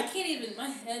 Yeah, I can't even. My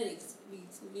headaches be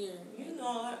severe. You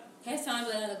know. Has times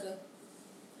I gotta go.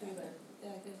 Yeah, I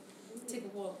go. Take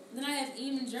a walk. Then I have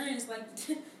endurance. Like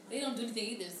they don't do anything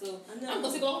either. So I'm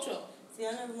gonna take a walk. See,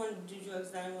 I never wanted to do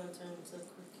drugs. I didn't want to turn into a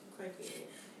crackhead.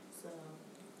 So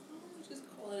I'm just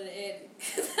call it an addict.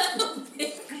 Because I don't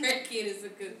think crackhead is a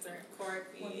good term.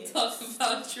 Crackhead. When we talk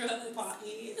about drugs.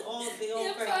 Pothead. They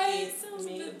all crackheads. Sounds a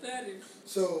bit better.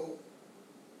 So,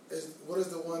 what is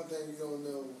the one thing you don't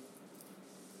know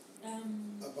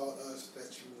about us that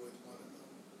you would want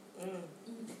to know?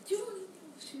 You don't even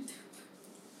know what you do.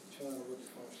 Trying to really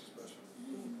function special.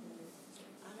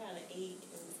 I got an 8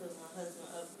 until my husband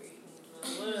upgraded.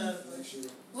 Whatever.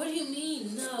 What do you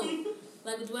mean? No.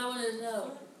 Like, do I want to know?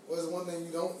 What is the one thing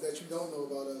you don't know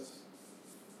about us?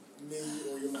 Me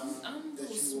or your mom? I'm a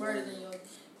little smarter than you.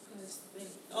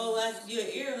 You're an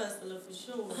ear hustler for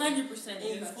sure. 100%. And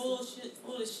you're full of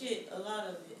shit, a lot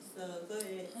of it. So go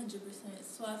ahead. 100%.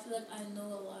 So I feel like I know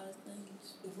a lot of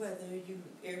things. Whether you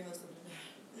ear hustle or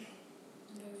not.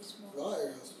 Very smart. A lot of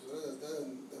ear hustles. That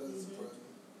doesn't surprise me.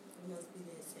 It must be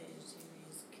that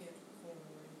Sagittarius Capricorn.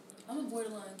 I'm a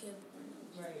borderline Capricorn.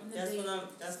 Right. That's what I'm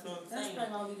saying. That's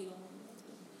probably all we get on.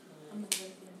 I'm a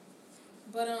Capricorn.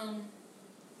 But I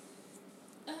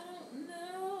don't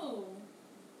know.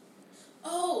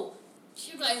 Oh,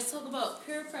 you guys talk about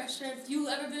peer pressure. Have you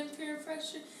ever been peer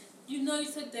pressure? You know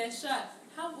you took that shot.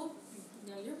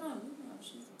 Your mom,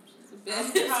 she's a bad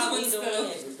I'm probably the one.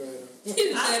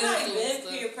 I've probably been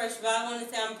peer pressure, but I want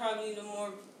to say I'm probably the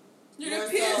more. You're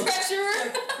the peer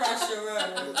pressurer? The pressurer.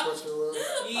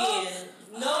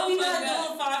 Yeah. No, we're not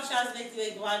doing 5 shots back to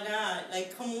back. Why not?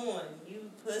 Like, come on.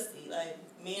 You pussy. Like,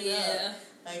 man up.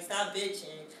 Like, stop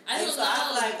bitching. I feel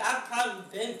like I've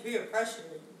probably been peer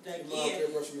pressured. Like, peer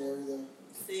pressure me everything.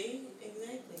 See?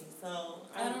 Exactly. So,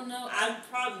 I don't know. I've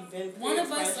probably been peer pressured. One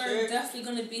of us are definitely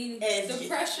going to be the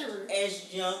pressurer.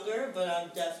 As younger, but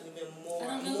I've definitely been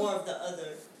more of the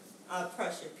other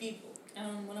pressured people.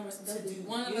 One of us to do,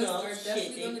 one of us are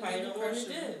definitely going to be the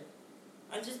pressurer.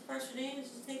 I just pressured in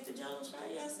to take the Jello shot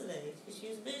yesterday because she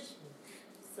was bitching.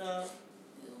 So.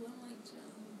 Ew, I like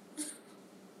Jello.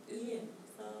 Yeah.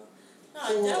 So. No,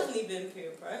 I've definitely been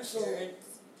peer pressured.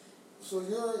 So I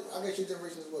guess your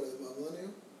generation is what, a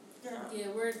millennial? Yeah,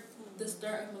 we're the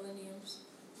start of millenniums.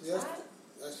 So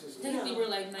that's just technically we're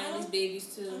like 90s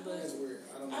babies too, but that's weird.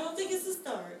 I don't think it's the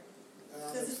start.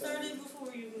 Because it started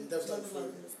before you learned about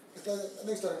this. I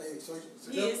think it started in 80. So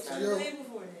it started way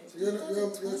before that. So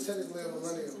you're technically a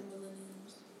millennial.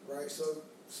 Right? So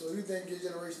you think your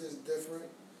generation is different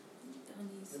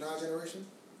than our generation?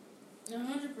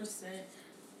 100%.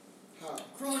 How?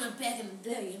 Growing up back in the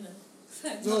day, you know.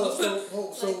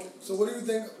 So what do you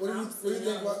think? What do you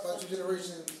think about your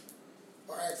generations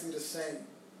are actually the same?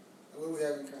 What do we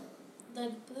have in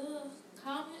common? The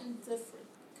common and different.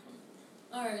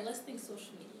 All right, let's think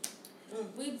social media.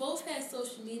 We both had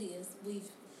social medias.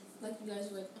 Like you guys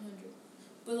were like 100,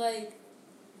 but like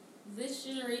this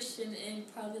generation and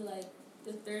probably like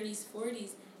the 30s,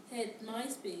 40s had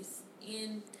MySpace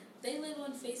and they live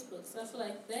on Facebook. So I feel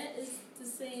like that is the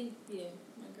same. Yeah,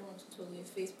 my grandma's totally a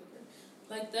Facebooker.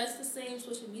 Like, that's the same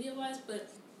social media-wise, but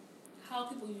how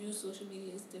people use social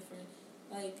media is different.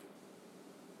 Like,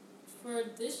 for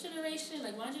this generation,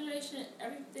 like my generation,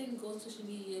 everything goes to social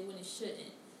media when it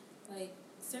shouldn't. Like,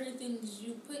 certain things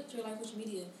you put your life on social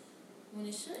media when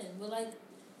it shouldn't. But, like,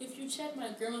 if you check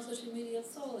my grandma's social media,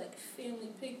 it's all, like,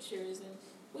 family pictures and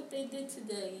what they did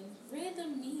today and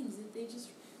random memes that they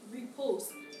just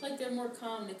repost. Like, they're more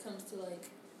common when it comes to, like,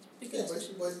 but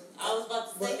I was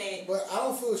about to say that. But I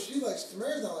don't feel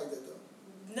Tamara's not like that though.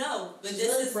 No, but she's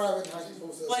this very is private in how she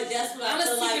posts. But that's what I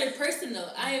feel like. I'm a secretive person though.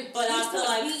 I feel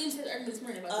like we into the argument this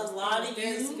morning about a lot of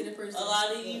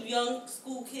you young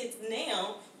school kids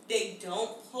now, they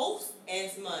don't post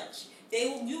as much.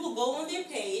 You will go on their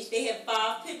page. They have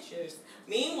 5 pictures.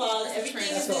 Meanwhile, that's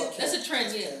everything is that's a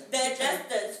trend. Yeah.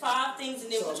 That's 5 things,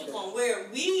 and then what you going where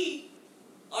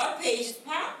our page is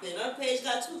popping. Our page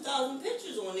got 2,000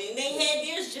 pictures on it, and they had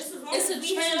theirs just as long as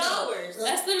we had ours.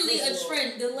 That's literally a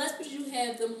trend. The less pictures you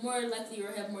have, the more likely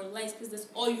you'll have more likes, because that's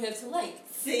all you have to like.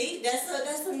 See, that's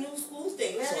a new school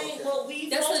thing. That ain't what we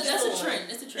focus on. That's a trend.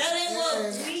 That's a trend. That ain't what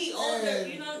we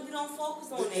older. We don't focus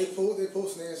on that. They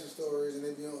post Nancy stories, and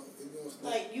they be on.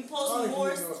 Like you post more.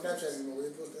 I don't even use Snapchat anymore.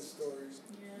 They post their stories.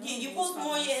 Yeah. Yeah, you post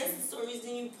more on your Insta stories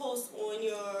than you post on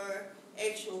your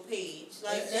actual page.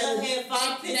 Like, they'll have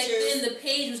 5 pictures. Back then, the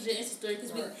page was the Insta story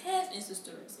because we didn't have Insta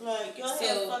stories. Like, y'all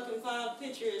have fucking 5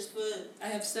 pictures for I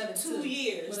have 7 2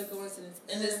 years. What a coincidence.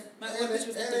 And my one picture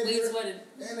was at the Wade's wedding.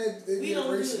 And they we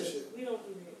don't do shit. We don't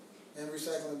do that. And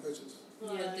recycling pictures.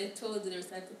 Yeah, they totally do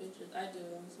recycle pictures. I do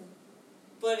also.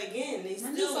 But again, they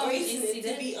still racing it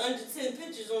to be under 10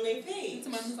 pictures on their page.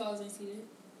 My new followers ain't see that.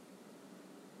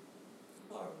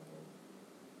 Horrible.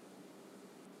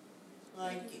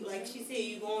 Like she said,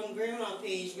 you go on grandma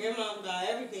page, grandma got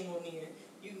everything on there.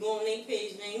 You go on their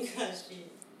page, they ain't got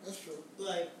shit. That's true.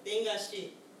 Like, they ain't got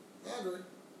shit. I agree.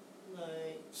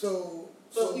 Like,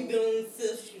 but we've been on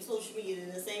social media in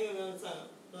the same amount of time.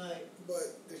 Like,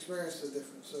 but the experience is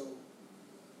different. So,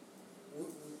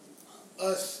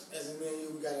 us as a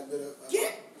man, we got a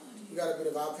bit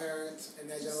of our parents and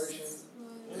that generation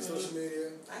in social media.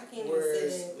 I can't even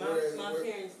say that. My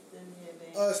parents didn't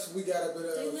have that. Us, we got a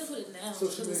bit they live with it now. of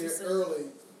social media early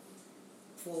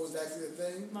before it was actually a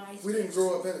thing. MySpace. We didn't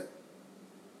grow up in it.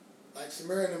 Like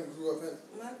Samara and them grew up in it.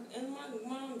 My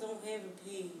mom don't have a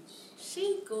page.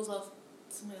 She goes off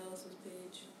somebody else's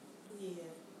page. Yeah.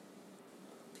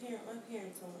 My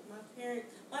parents don't.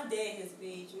 My dad has a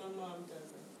page. My mom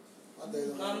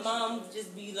doesn't. My mom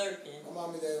just be lurking. My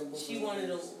mom and dad don't both. She one of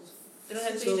those. They don't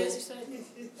have pages, you said?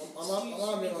 My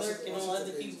mom be lurking on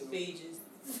other people's pages.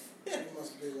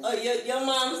 Oh, your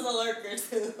mom's a lurker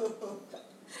too.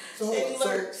 They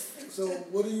lurks. So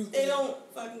what do you think? They don't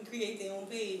fucking create their own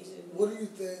page. What do you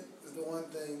think is the one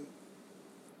thing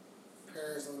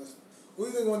parents don't understand? What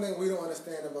do you think one thing we don't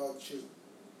understand about you?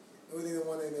 What do you think the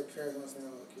one thing that parents don't understand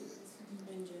about kids?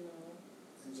 In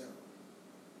general.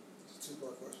 It's a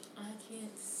 2-part question. I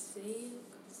can't say it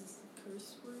because it's a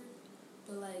curse word,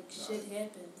 but like shit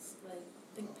happens. Like,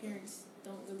 I think parents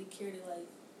don't really care to like.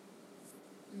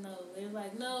 No, they're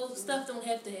like, no, stuff don't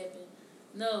have to happen.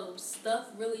 No, stuff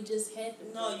really just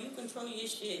happens. No, you control your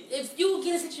shit. If you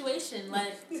get a situation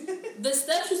like the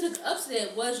steps you took up to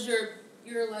that was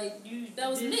your like that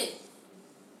was it.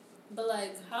 But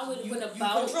like how it went about.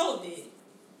 You controlled it.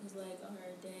 It was like,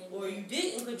 alright, dang. Or you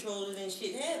didn't control it and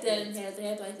shit happened. That didn't have to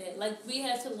happen like that. Like we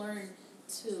have to learn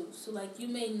too. So like you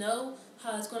may know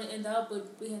how it's gonna end out, but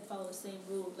we have to follow the same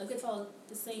rules. Like we follow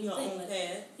the same your thing. Own like,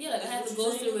 path. Yeah, like I have to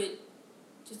go through it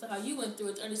just how you went through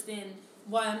it to understand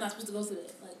why I'm not supposed to go through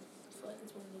that. Like I feel like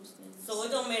it's one of those things. So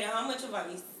it don't matter how much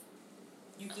advice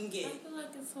you can get I feel like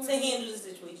it's hard to handle the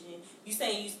situation. You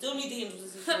saying you still need to handle the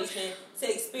situation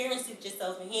to experience it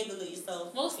yourself and handle it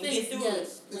yourself. Most and things,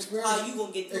 get through it. How you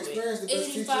gonna get through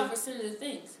it? 85% of the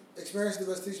things. Experience the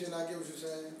best teacher, and I get what you're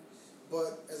saying.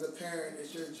 But as a parent,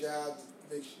 it's your job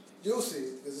to make sure you'll see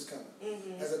it because it's coming.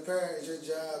 Mm-hmm. As a parent, it's your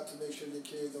job to make sure your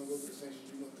kids don't go through the same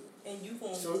shit you went through. And you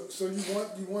gonna so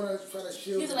you want to try to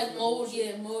shield. You have to like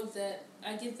mold that.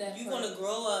 I get that. You're gonna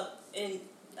grow up, and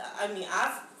I mean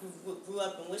I grew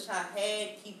up and wish I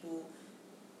had people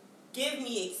give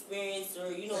me experience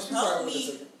or help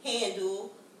me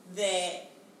handle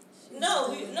that.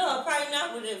 No, I probably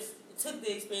not would have took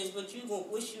the experience, but you gonna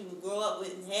wish you would grow up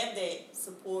with and have that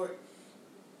support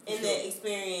and that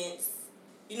experience.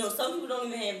 Some people don't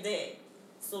even have that.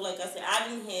 So like I said, I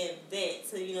didn't have that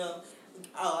to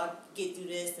I get through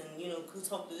this and could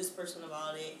talk to this person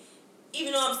about it.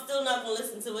 Even though I'm still not gonna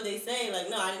listen to what they say, like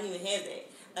no, I didn't even have that.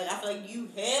 Like I feel like you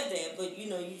have that, but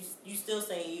you still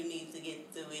saying you need to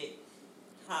get through it.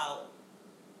 How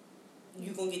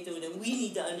you gonna get through it? And we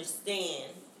need to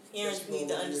understand. Parents need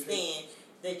to understand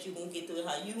that you gonna get through it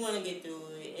how you want to get through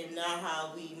it, and not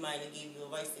how we might have gave you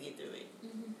advice to get through it.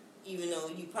 Mm-hmm. Even though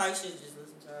you probably should just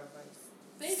listen to our advice.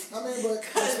 I mean, but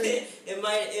because it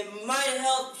might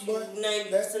help you 90% of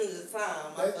the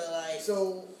time. I feel like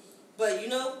so. But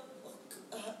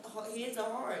heads are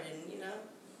hard, and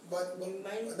But you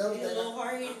might be a little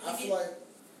hard. I feel like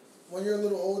when you're a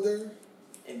little older,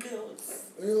 it builds.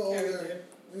 When you're a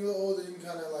little older, you can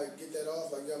kind of like get that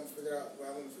off. Like, yo, I'm gonna figure out what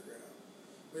I'm gonna figure out.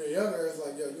 When you're younger, it's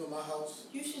like, yo, you in my house.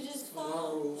 You should just follow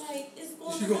my rules. Like it's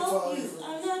going to help you.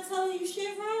 I'm not telling you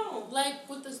shit wrong. Like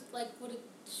with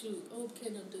old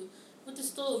kid don't do. With the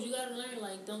stove, you gotta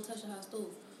learn don't touch a hot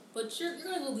stove. But you're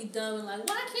gonna go be dumb and why can't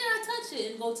I touch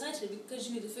it and go touch it because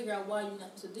you need to figure out why you're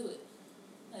not supposed to do it.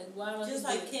 Like why don't just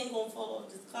like Ken gonna fall off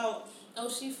this couch. Oh,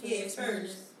 she fell. Yeah,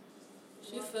 first.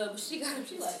 She fell, but she got up.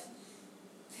 She like.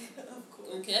 Of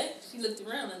course. Okay. She looked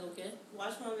around okay.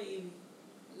 Watch my baby.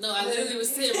 No, I literally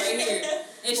was sitting right here,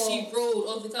 and she rolled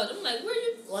off the couch. I'm like, where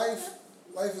you?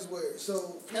 Life is weird.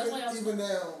 So even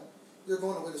now, you're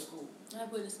going away to school. I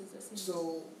have witnesses.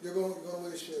 So you're going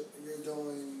away to ship, and you're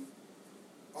doing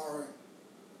RN,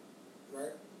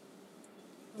 right?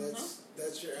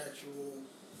 That's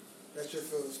your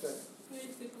field of study.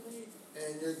 Basically.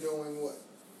 And you're doing what?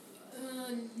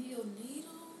 Neonatal,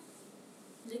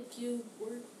 NICU,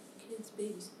 work, kids,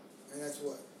 babies. And that's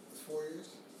what? It's 4 years?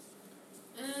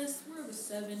 It's more of a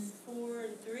 7. 4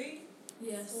 and 3?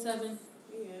 Yeah, 7.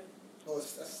 Yeah. Oh,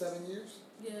 that's 7 years?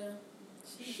 Yeah.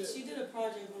 She did a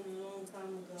project on a long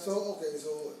time ago. So, okay,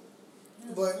 so...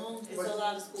 It's a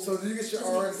lot of school. So do you get your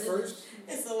RN first?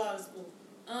 It's a lot of school.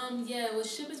 Yeah, with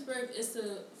Shippensburg, it's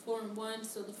a 4 and 1,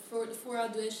 so the four I'll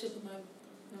do is Ship with my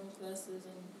normal classes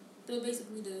and do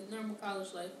basically the normal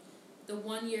college life. The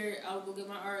 1 year, I'll go get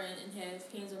my RN and have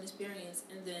hands-on experience,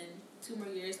 and then 2 more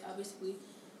years, I'll basically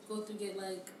go through get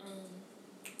like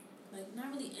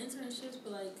not really internships,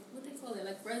 but like what they call it,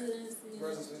 like residency.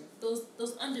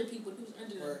 Those under people, who's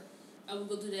under them. Right. I will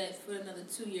go do that for another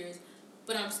 2 years,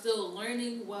 but I'm still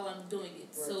learning while I'm doing it,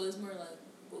 right. so it's more like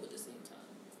both at the same time.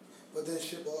 But then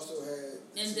Ship also had.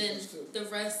 And then the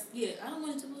rest, I don't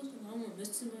want to lose. I don't want to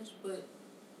miss too much, but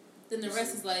then the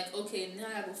rest is like, okay, now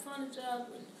I gotta go find a job,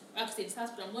 and I can stay at this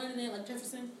hospital. I'm learning it, like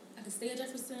Jefferson. I can stay at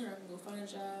Jefferson, or I can go find a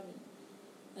job, and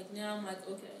like now I'm like,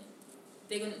 okay,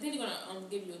 they're gonna give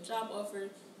you a job offer. You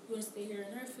want to stay here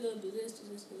in our field, do this,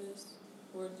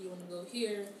 or do you want to go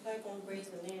here? Like on Grey's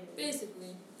Anatomy.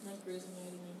 Basically, like Grey's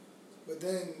Anatomy. But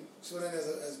then,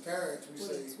 as parents, we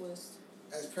say. Twist.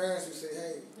 As parents, we say,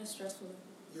 hey. That's stressful.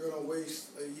 You're gonna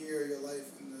waste a year of your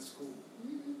life in the school.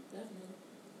 Definitely.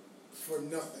 For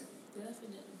nothing.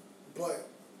 Definitely. But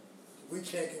we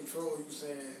can't control you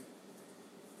saying,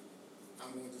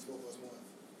 I'm going to do 4 plus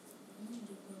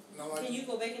 1. Can you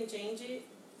go back and change it?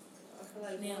 I feel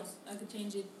like now I could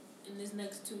change it in this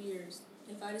next 2 years.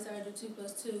 If I decide to do 2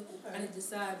 plus 2, I need to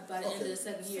decide by the end of the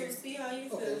 2nd year. So see how you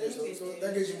feel. Okay, so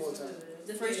that gives you more time.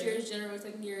 The first year is general,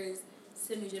 2nd year is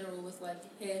semi-general with like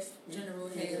half general,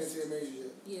 half. You get into your major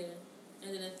yet? Yeah,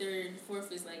 and then the 3rd and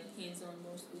 4th is like hands-on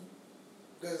mostly.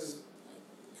 Because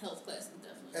like health classes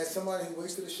definitely. As somebody who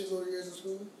wasted a shitload of years in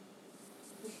school.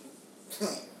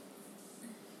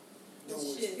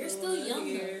 You're still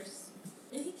younger.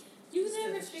 You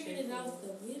never figured it out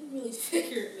though. We didn't really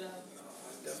figure it out. No,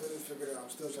 I definitely didn't figure it out. I'm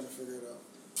still trying to figure it out.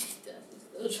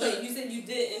 Wait, you said you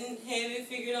didn't have it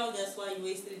figured out. That's why you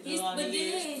wasted a lot of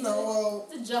years. No, well,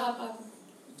 the job.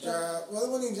 Well, it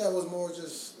wasn't even job. It was more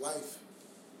just life.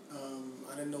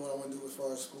 I didn't know what I wanted to do as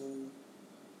far as school.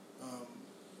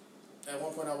 At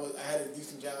one point, I had a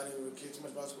decent job. I didn't really care too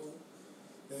much about school.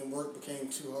 Then work became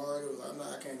too hard. It was like,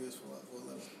 I can't do this for a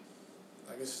living.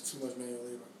 Like, it's too much manual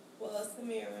labor. Well,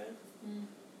 Samira,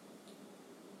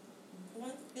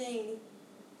 one thing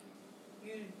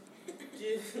you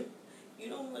do, you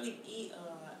don't really eat a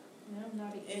lot. No, I'm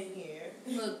not in here.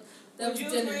 Look, would you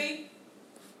agree?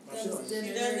 She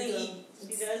doesn't eat.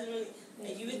 She doesn't really.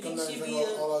 And you would think she'd be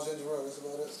all our ginger ale. That's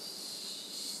about it.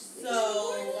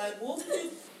 So, like, what would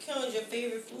you count your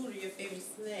favorite food or your favorite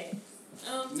snack?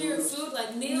 Favorite food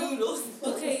like meal? Noodles.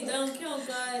 Okay, don't count,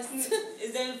 guys.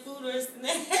 Is that a food or a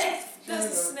snack? That's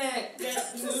a snack.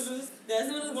 That's noodles. That's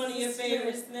noodles one of your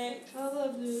favorite snacks. I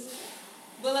love noodles.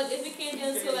 But like, if it came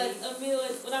down to like a meal,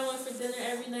 like what I want for dinner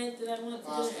every night, that I want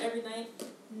for dinner every night,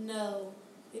 no,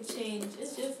 it changed.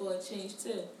 It's good for a change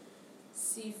too.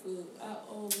 Seafood. I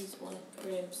always want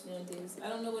crabs nowadays. I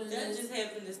don't know what it is. That just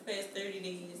happened this past 30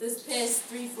 days. This past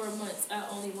 3-4 months, I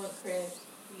only want crabs.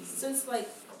 Since like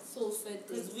so fed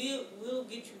things. Because we'll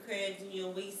get you crabs and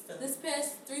you'll waste them. This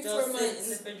past 3-4 months. months. Sit in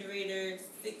the refrigerator.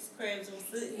 6 crabs will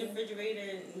sit in the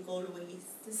refrigerator and go to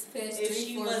waste. This past 3-4 months. If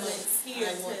she wasn't here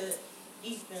to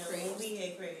eat them crabs. when we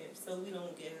had crabs, so we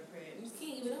don't get her crabs. You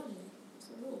can't eat without me. It's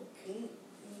a rule.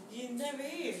 You're never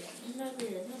here. I'm not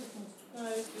here.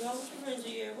 Like, y'all with your friends,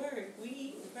 you're at work. We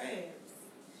eating crabs.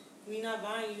 We not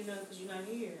buying you nothing because you're not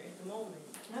here at the moment.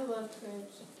 I love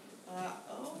crabs.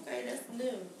 Okay, that's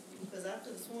new. Because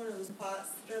after this morning, it was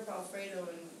shrimp Alfredo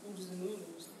and oodles and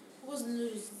noodles. Oodles and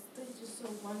noodles, they're just so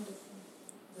wonderful.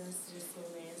 That's just so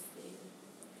nasty.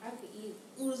 I could eat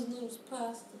oodles and noodles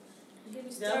pasta. Get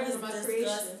me started on my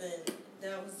creation.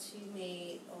 That was, she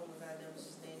made, oh my God, that was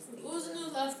just nasty. Oodles and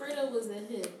noodles Alfredo was a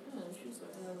hit.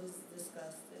 That was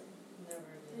disgusting.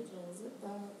 Never again. That was it,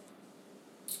 Bob.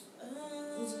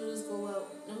 Oodles and noodles go out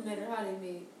no matter how they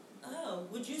made. Oh,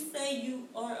 would you say you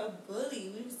are a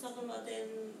bully? We was talking about that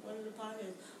in one of the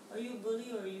podcasts. Are you a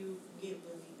bully or you get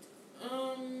bullied?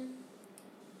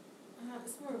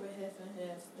 It's more of a half and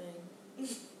half thing.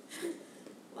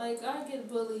 Like, I get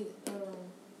bullied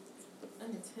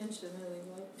unintentionally.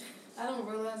 Like, I don't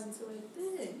realize until like,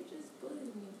 dang, you just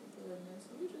bullied me for doing this.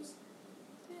 You just,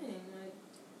 dang, like,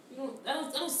 you don't.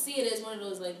 I don't see it as one of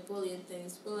those like bullying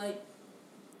things. But like,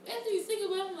 after you think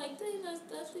about it, I'm like, dang, that's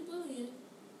definitely bullying.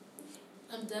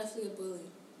 I'm definitely a bully.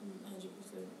 I'm 100%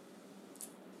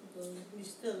 a bully. You're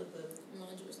still a bully. I'm 100%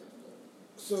 a bully.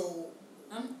 So.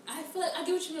 I feel like I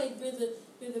get what you mean, like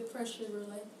bear the pressure or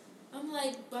like I'm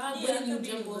like, why wouldn't you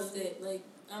jump off that? Like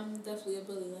I'm definitely a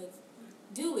bully. Like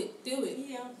do it.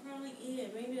 Yeah, I'm probably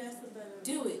maybe that's a better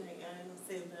do it. Like I don't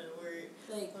say a better word.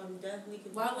 Like I'm definitely.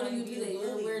 Why wouldn't you do that?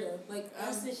 You're a weirdo. Like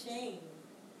that's a shame.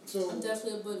 So I'm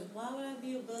definitely a bully. Why would I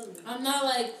be a bully? I'm not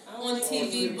like on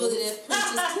TV bully that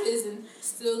punches kids and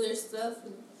steal their stuff.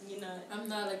 And you're not. I'm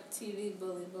not a TV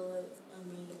bully, but like I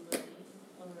mean a bully,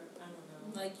 or I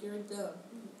don't know. Like you're dumb.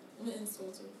 I'm an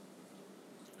insulter.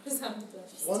 Because I'm the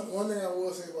best. One thing I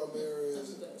will say about Mary is I'm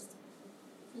the best.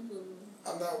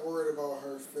 I'm not worried about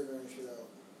her figuring shit out.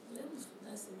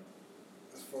 That's it.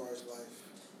 As far as life.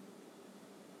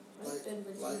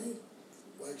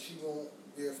 Like she won't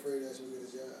be afraid that she'll get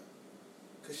a job.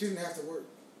 Because she didn't have to work.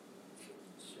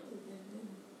 Sure,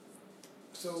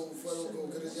 So Fredo go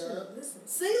get a job? Listen.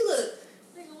 See, look.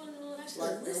 Nigga wanna know I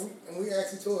should listen. And we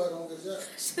actually told her don't get a job.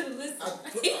 Should listen. I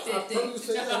told you to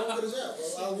say that don't get a job.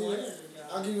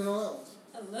 I'll give you an allowance.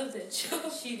 I love that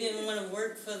job. She didn't want to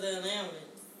work for the allowance.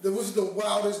 That was the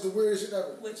wildest, the weirdest shit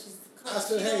ever. Which is I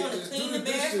said, she hey, don't want to clean the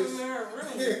bathroom in her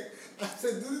room. Yeah. I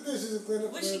said, do the dishes and clean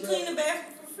up. Would she clean the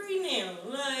bathroom for free now?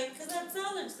 Like, because I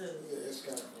tell her to. Yeah, it's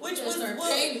kind of. Which was I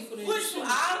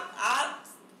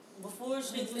before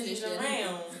she was even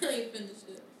around.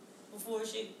 Before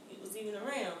she was even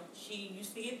around, she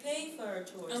used to get paid for her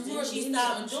chores. Then she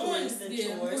stopped doing the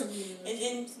chores, and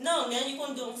then now you're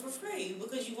gonna do them for free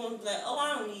because you gonna be like, oh,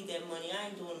 I don't need that money. I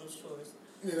ain't doing those chores.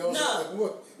 You know, now you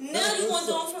want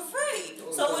to do them for free.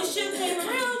 So when she came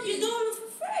around, you're doing them for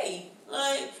free.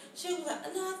 Like, she was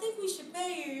like, no, I think we should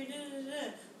pay her. Da, da,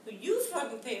 da. But you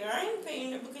fucking pay her. I ain't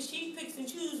paying her because she picks and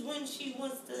chooses when she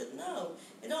wants to. No,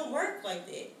 it don't work like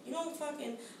that. You don't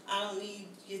fucking, I don't need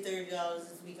your $30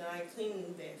 this week. I ain't cleaning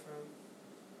the bathroom.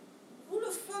 Who the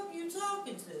fuck you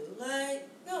talking to? Like,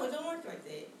 no, it don't work like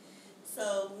that.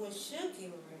 So when Suge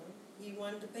came around, he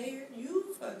wanted to pay her.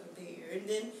 You fucking pay her. And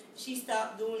then she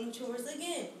stopped doing the chores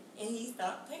again. And he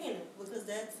stopped paying her because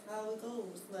that's how it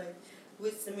goes. Like,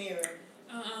 with Samira.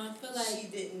 I feel like she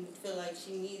didn't feel like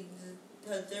she needed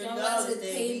her $30 that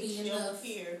week. She don't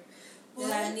care.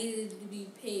 That I needed to be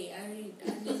paid. I need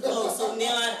so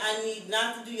now I need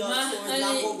not to do y'all chores. I'm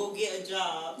gonna go get a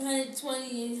job.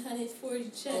 120 and 140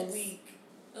 checks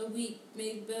a week.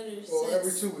 Make better sense. Or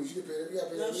every 2 weeks. You get paid. You got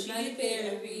paid every week. She get paid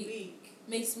every week.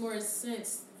 Makes more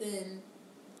sense than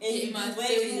and you my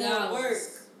way more work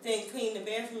than clean the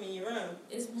bathroom in your room.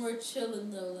 It's more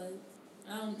chilling though. Like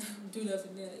I don't do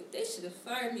nothing there. Like, they should have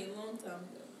fired me a long time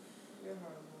ago. You're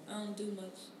horrible. I don't do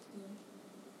much.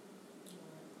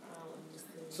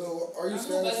 So, are you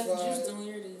satisfied?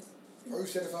 Are you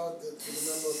satisfied with the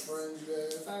number of friends you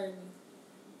have? Fired me.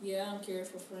 Yeah, I don't care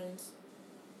for friends.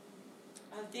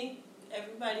 I think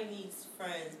everybody needs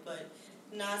friends, but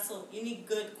not so. You need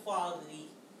good quality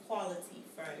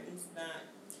friends, not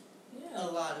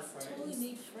a lot of friends. Totally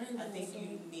need friends. I think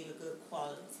you need a good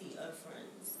quality of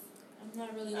friends. I'm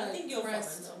not really. I think you're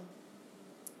pressed fine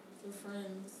though. For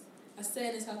friends. I sat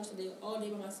in this house today all day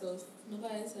by myself.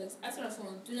 Nobody texts. I turned my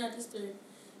phone. Do not disturb.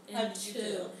 And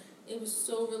chill. It was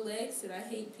so relaxed and I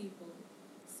hate people.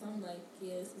 So I'm like,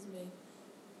 yeah, this is me.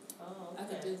 Oh, okay. I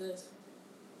could do this.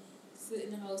 Sit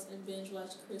in the house and binge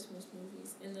watch Christmas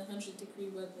movies in the 100-degree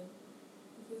weather.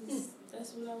 Because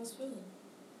that's what I was feeling.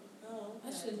 Oh, okay.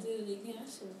 I should have did it again. I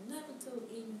should have never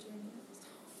told Eden Journey I was off.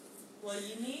 Well,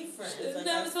 you need friends. I should have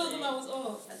never told them I was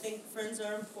off. I think friends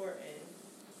are important.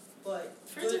 But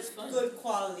friends are fun. Good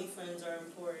quality friends are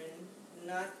important.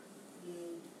 Not...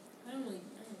 I don't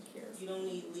care. You don't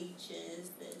need leeches,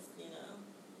 that's,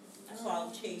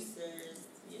 cloud chasers,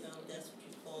 that's what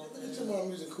you call them. You're talking about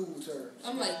music cool terms.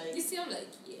 I'm like, you see, I'm like,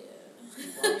 yeah.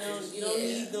 You don't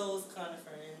need those kind of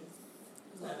friends.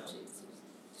 Cloud No. chasers.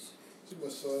 She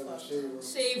must saw it in the shade room.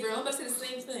 Shade room, I'm about to say the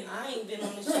same thing. I ain't been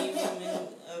on the shade room in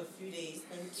a few days.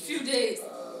 Few days.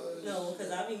 No,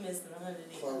 because I be missing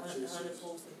 100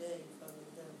 posts a day fucking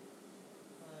with them.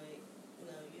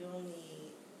 Like, you don't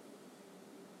need...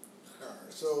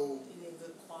 Alright, so... You need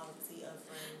good quality of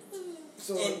friends.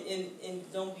 So...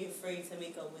 And don't be afraid to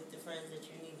make up with the friends that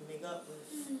you need to make up with.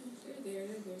 They're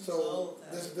there. So,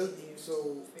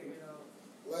 figure it out.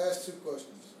 Last 2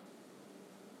 questions.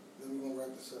 Then we're going to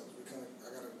wrap this up. I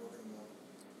got to work in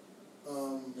the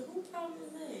morning. Who problem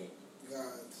is that?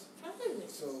 God's. Probably.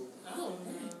 So... I don't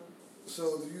know.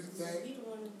 So, do you think you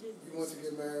want to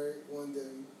get married one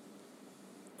day?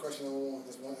 Question number 1.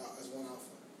 That's one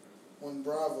alpha. One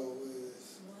Bravo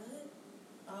is... What?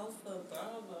 Alpha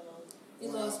Bravo. You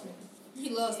lost me. He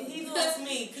lost me. He lost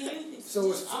me. Can you?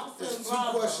 So it's 2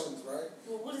 questions, right?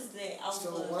 Well, what is that? Alpha. So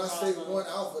when I say one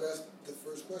alpha, that's the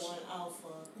first question. One alpha.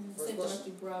 First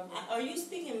question. Bravo. Are you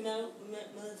speaking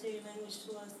military language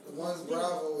to us? The one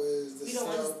Bravo is the. We don't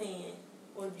understand.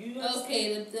 Or do you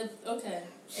understand? Okay. Okay.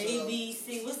 A B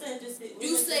C. What's that?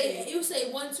 You say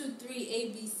 1, 2, 3 A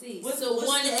B C. What's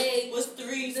 1A. What's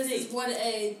 3 This C? is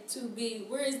 1A, 2B.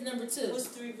 Where is number 2? What's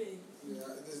 3B? Yeah,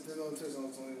 there's no there's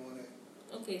only 1A.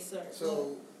 Okay, sorry.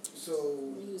 So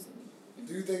using me.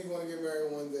 do you think you want to get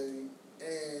married one day?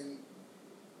 And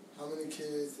how many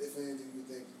kids, if any, do you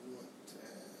think you want to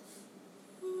have?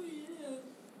 Oh yeah,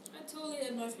 I totally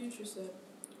had my future set.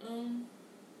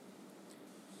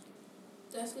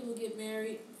 Definitely will get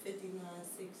married. 59,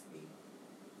 60.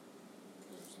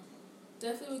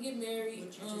 Definitely will get married.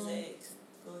 What you just asked.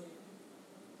 Go ahead.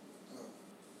 Oh.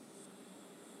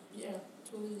 Yeah,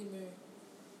 totally get married.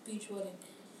 Beach wedding.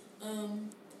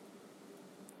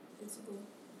 Physical.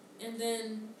 And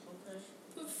then,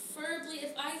 preferably,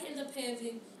 if I end up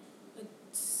having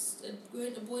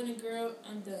a boy and a girl,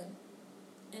 I'm done.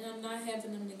 And I'm not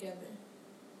having them together.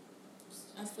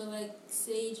 I feel like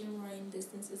Sage and Ryan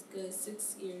distance is good.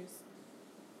 6 years.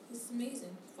 It's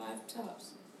amazing. 5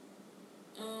 tops.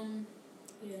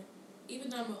 Yeah. Even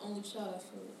though I'm an only child, I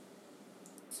feel it.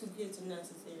 2 kids are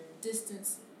necessary.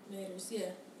 Distance matters,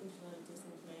 yeah. You feel like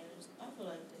distance matters? I feel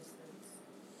like distance.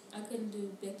 I couldn't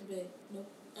do back to back. Nope.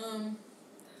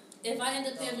 If I end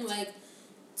up having like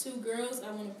 2 girls,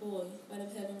 I want a boy. If I end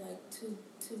up having like two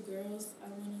girls, I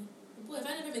want a boy. If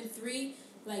I end up having 3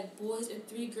 like boys or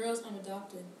 3 girls, I'm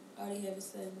adopting. I already have it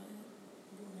set in my head.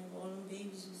 You want to have all them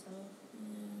babies yourself?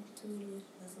 Yeah, totally.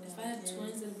 If I have kids.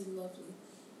 twins, that'd be lovely.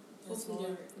 That's Hopefully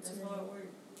hard. That's hard work.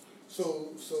 So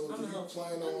do you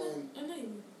plan on I know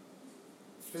you.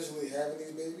 physically having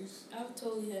these babies? I would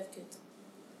totally have kids.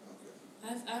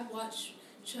 Okay. I've watched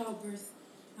childbirth.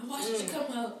 I watched it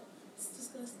come out. It's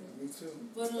disgusting. Me too.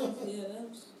 But yeah, that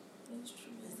was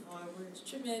traumatic. That's hard work. It's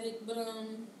traumatic, but I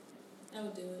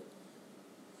would do it.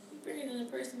 You bring another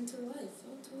person into life. I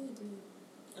would totally do it.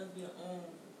 Of your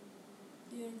own.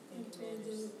 Yeah, I would totally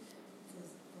do it.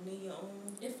 Because when you're your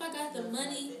own. If I got the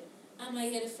money, I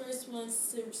might get the first one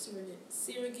surrogate.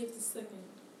 Surrogate the second.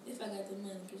 If I got the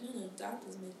money, because you know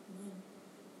doctors make money.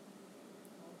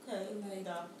 Okay. Like,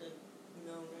 Dr.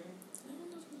 Milner. I don't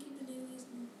know if I'm keeping their last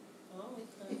name. Oh,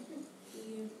 okay.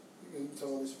 Yeah. You've been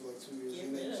told this for like 2 years. Get You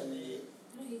rid never of changed it.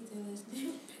 I hate that last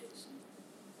name.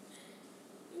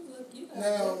 You got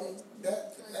Now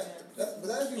but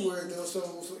that'd be weird though. So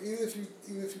even if you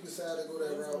decide to go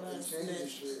that route and change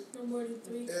this shit, no more than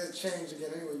 3. it'll change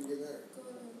again anyway. You get married. Go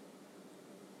ahead.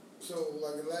 So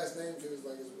like the last name change is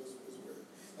weird.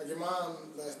 Like your mom's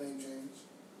last name changed.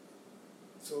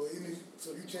 So you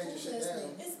change your shit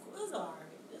down. It's alright.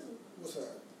 What's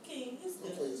that? King, it's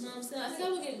good. No, I'm saying, I think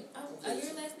I would get,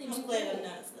 your last name is I'm cool. glad I'm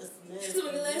not a Smith. So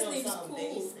your last name is cool.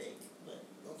 Basic, but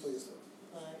Don't play yourself.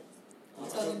 I'm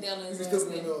talking down on his You last can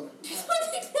name. still be He's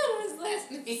talking down on his last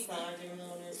name. Sergeant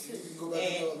Milner. You can go back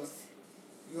to Milner.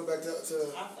 You go back to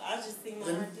I just think my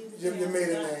heart did the your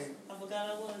maiden name. I forgot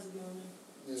I was Milner.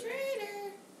 Yeah.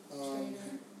 Trainer.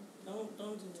 Trainer.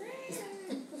 Don't do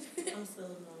that. I'm still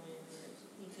no man.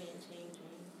 You can't change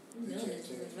me. You can't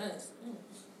change me. Nice.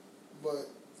 But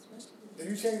if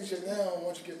you change shit now,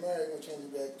 once you get married, you're going to change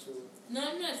it back to... No,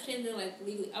 I'm not changing like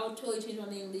legally. I would totally change my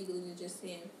name legally to just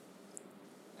saying.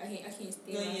 I can't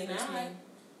stand my first name.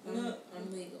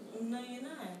 I'm legal. No, you're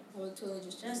not. I would totally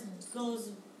just change it. That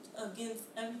goes against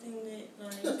everything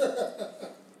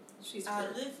that She's I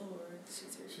hurt. live for.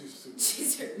 She's stupid.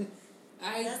 She's hurt.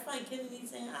 That's like Kennedy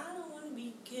saying, I don't want to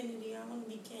be Kennedy, I want to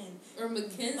be Ken. Or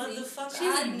Mackenzie. Motherfucker,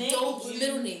 She's a dope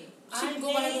middle name. She can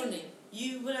go by her middle name.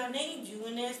 You, but I named you,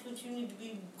 and that's what you need to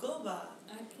be go by.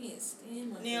 I can't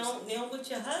stand my Now, what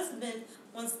your husband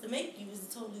wants to make you is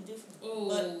totally different. Oh.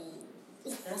 But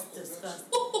that's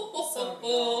disgusting. Sorry,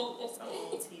 it's on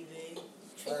TV.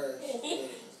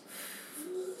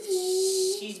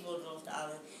 She's voted off the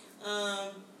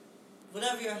island.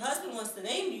 Whatever your husband wants to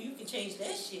name you, you can change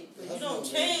that shit. But you don't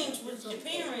change with your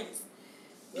parents.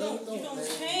 You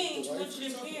don't change with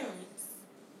your parents.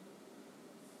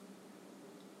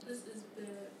 This is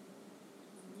bad.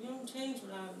 You don't change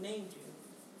what I named you.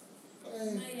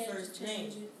 My First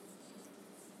name.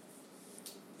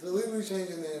 The legally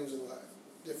changing names a lot.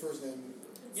 Your first name.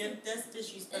 Yep, that's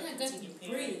disrespectful to your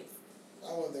parents.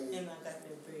 I wouldn't think. And I got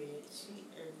the bread. She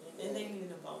earned it. And they ain't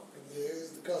even about bread. Yeah, it's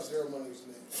the cost zero money was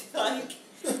name. Like,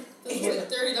 That's like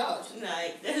 $30.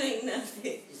 Like, that ain't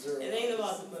nothing. Zero It ain't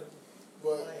about the money.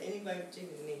 But anybody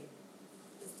changing the name.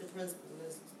 It's the principle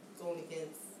that's going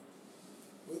against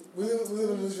We live in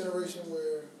a new generation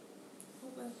where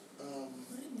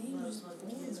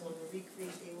kids want to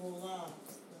recreate their whole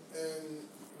lives. And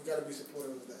we got to be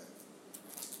supportive of that.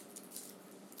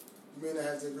 You may not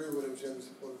have to agree with it, but you have to be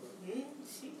supportive of it.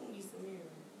 She gonna be Samira.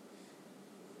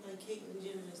 Like Caitlyn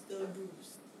Jenner is still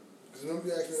Bruce. Because remember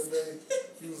you asked me the other day,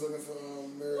 you was looking for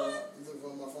Mary, you looking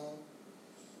for my phone?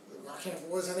 I can't,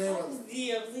 what's her name? I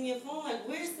was in your phone, like,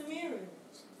 where's Samira?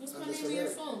 What's my name on your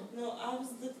phone? No, I don't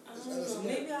know,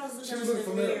 maybe I was looking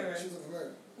for Samira. She was looking for Mary.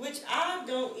 Which I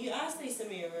say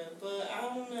Samira, but I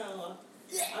don't know.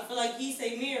 I feel like he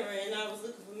say Mira, and I was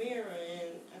looking for Mira,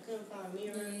 and I couldn't find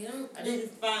Mira. I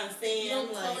didn't find Sam. You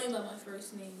don't call me by my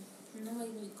first name.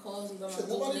 Nobody really calls me by my whole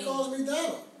nobody name. Calls me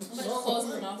Donna. Nobody calls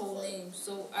me by my whole name,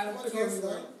 so I don't care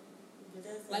for it.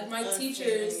 Like my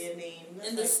teachers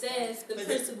and the staff, the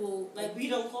principal, like we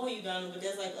don't call you Donald, but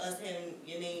that's like us having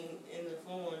your name in the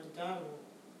phone under Donald.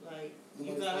 Like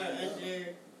you got her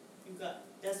under,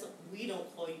 we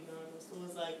don't call you Donald. So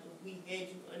it's like if we had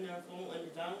you under our phone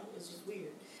under Donald, it's just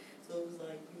weird. So it was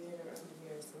like you had her under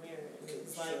here as Samira, and it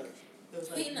was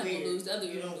like he not weird. Lose, the other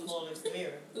you don't call her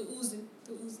Samira. the oozing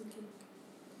cake.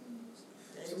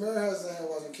 Samira has a hand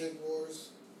watching Cake Wars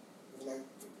with like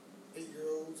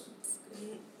 8-year-olds.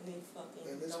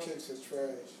 And this cake's is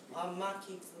trash. All my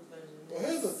cakes look better than this. Well,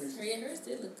 hers look decent. Yeah, hers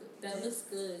did look good. That looks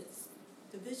good.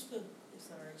 The bitch put,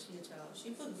 sorry, she a child. She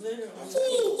put glitter on the cake.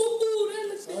 Ooh, that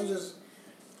looks good.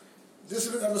 This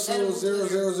is episode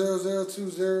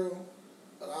 00020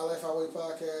 of Our Life Our Way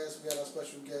podcast. We got our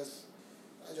special guest.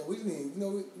 We didn't, we're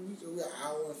an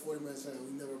hour and 40 minutes in.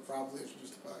 We never properly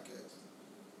introduced the podcast.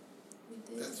 We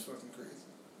did. That's fucking crazy.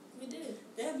 We did.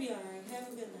 That'll be alright. Have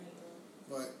a good night,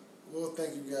 though. But well,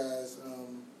 thank you guys.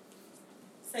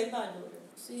 Say bye, daughter.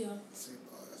 See ya. That's a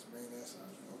main ass.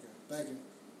 Okay. Thank you.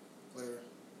 Later.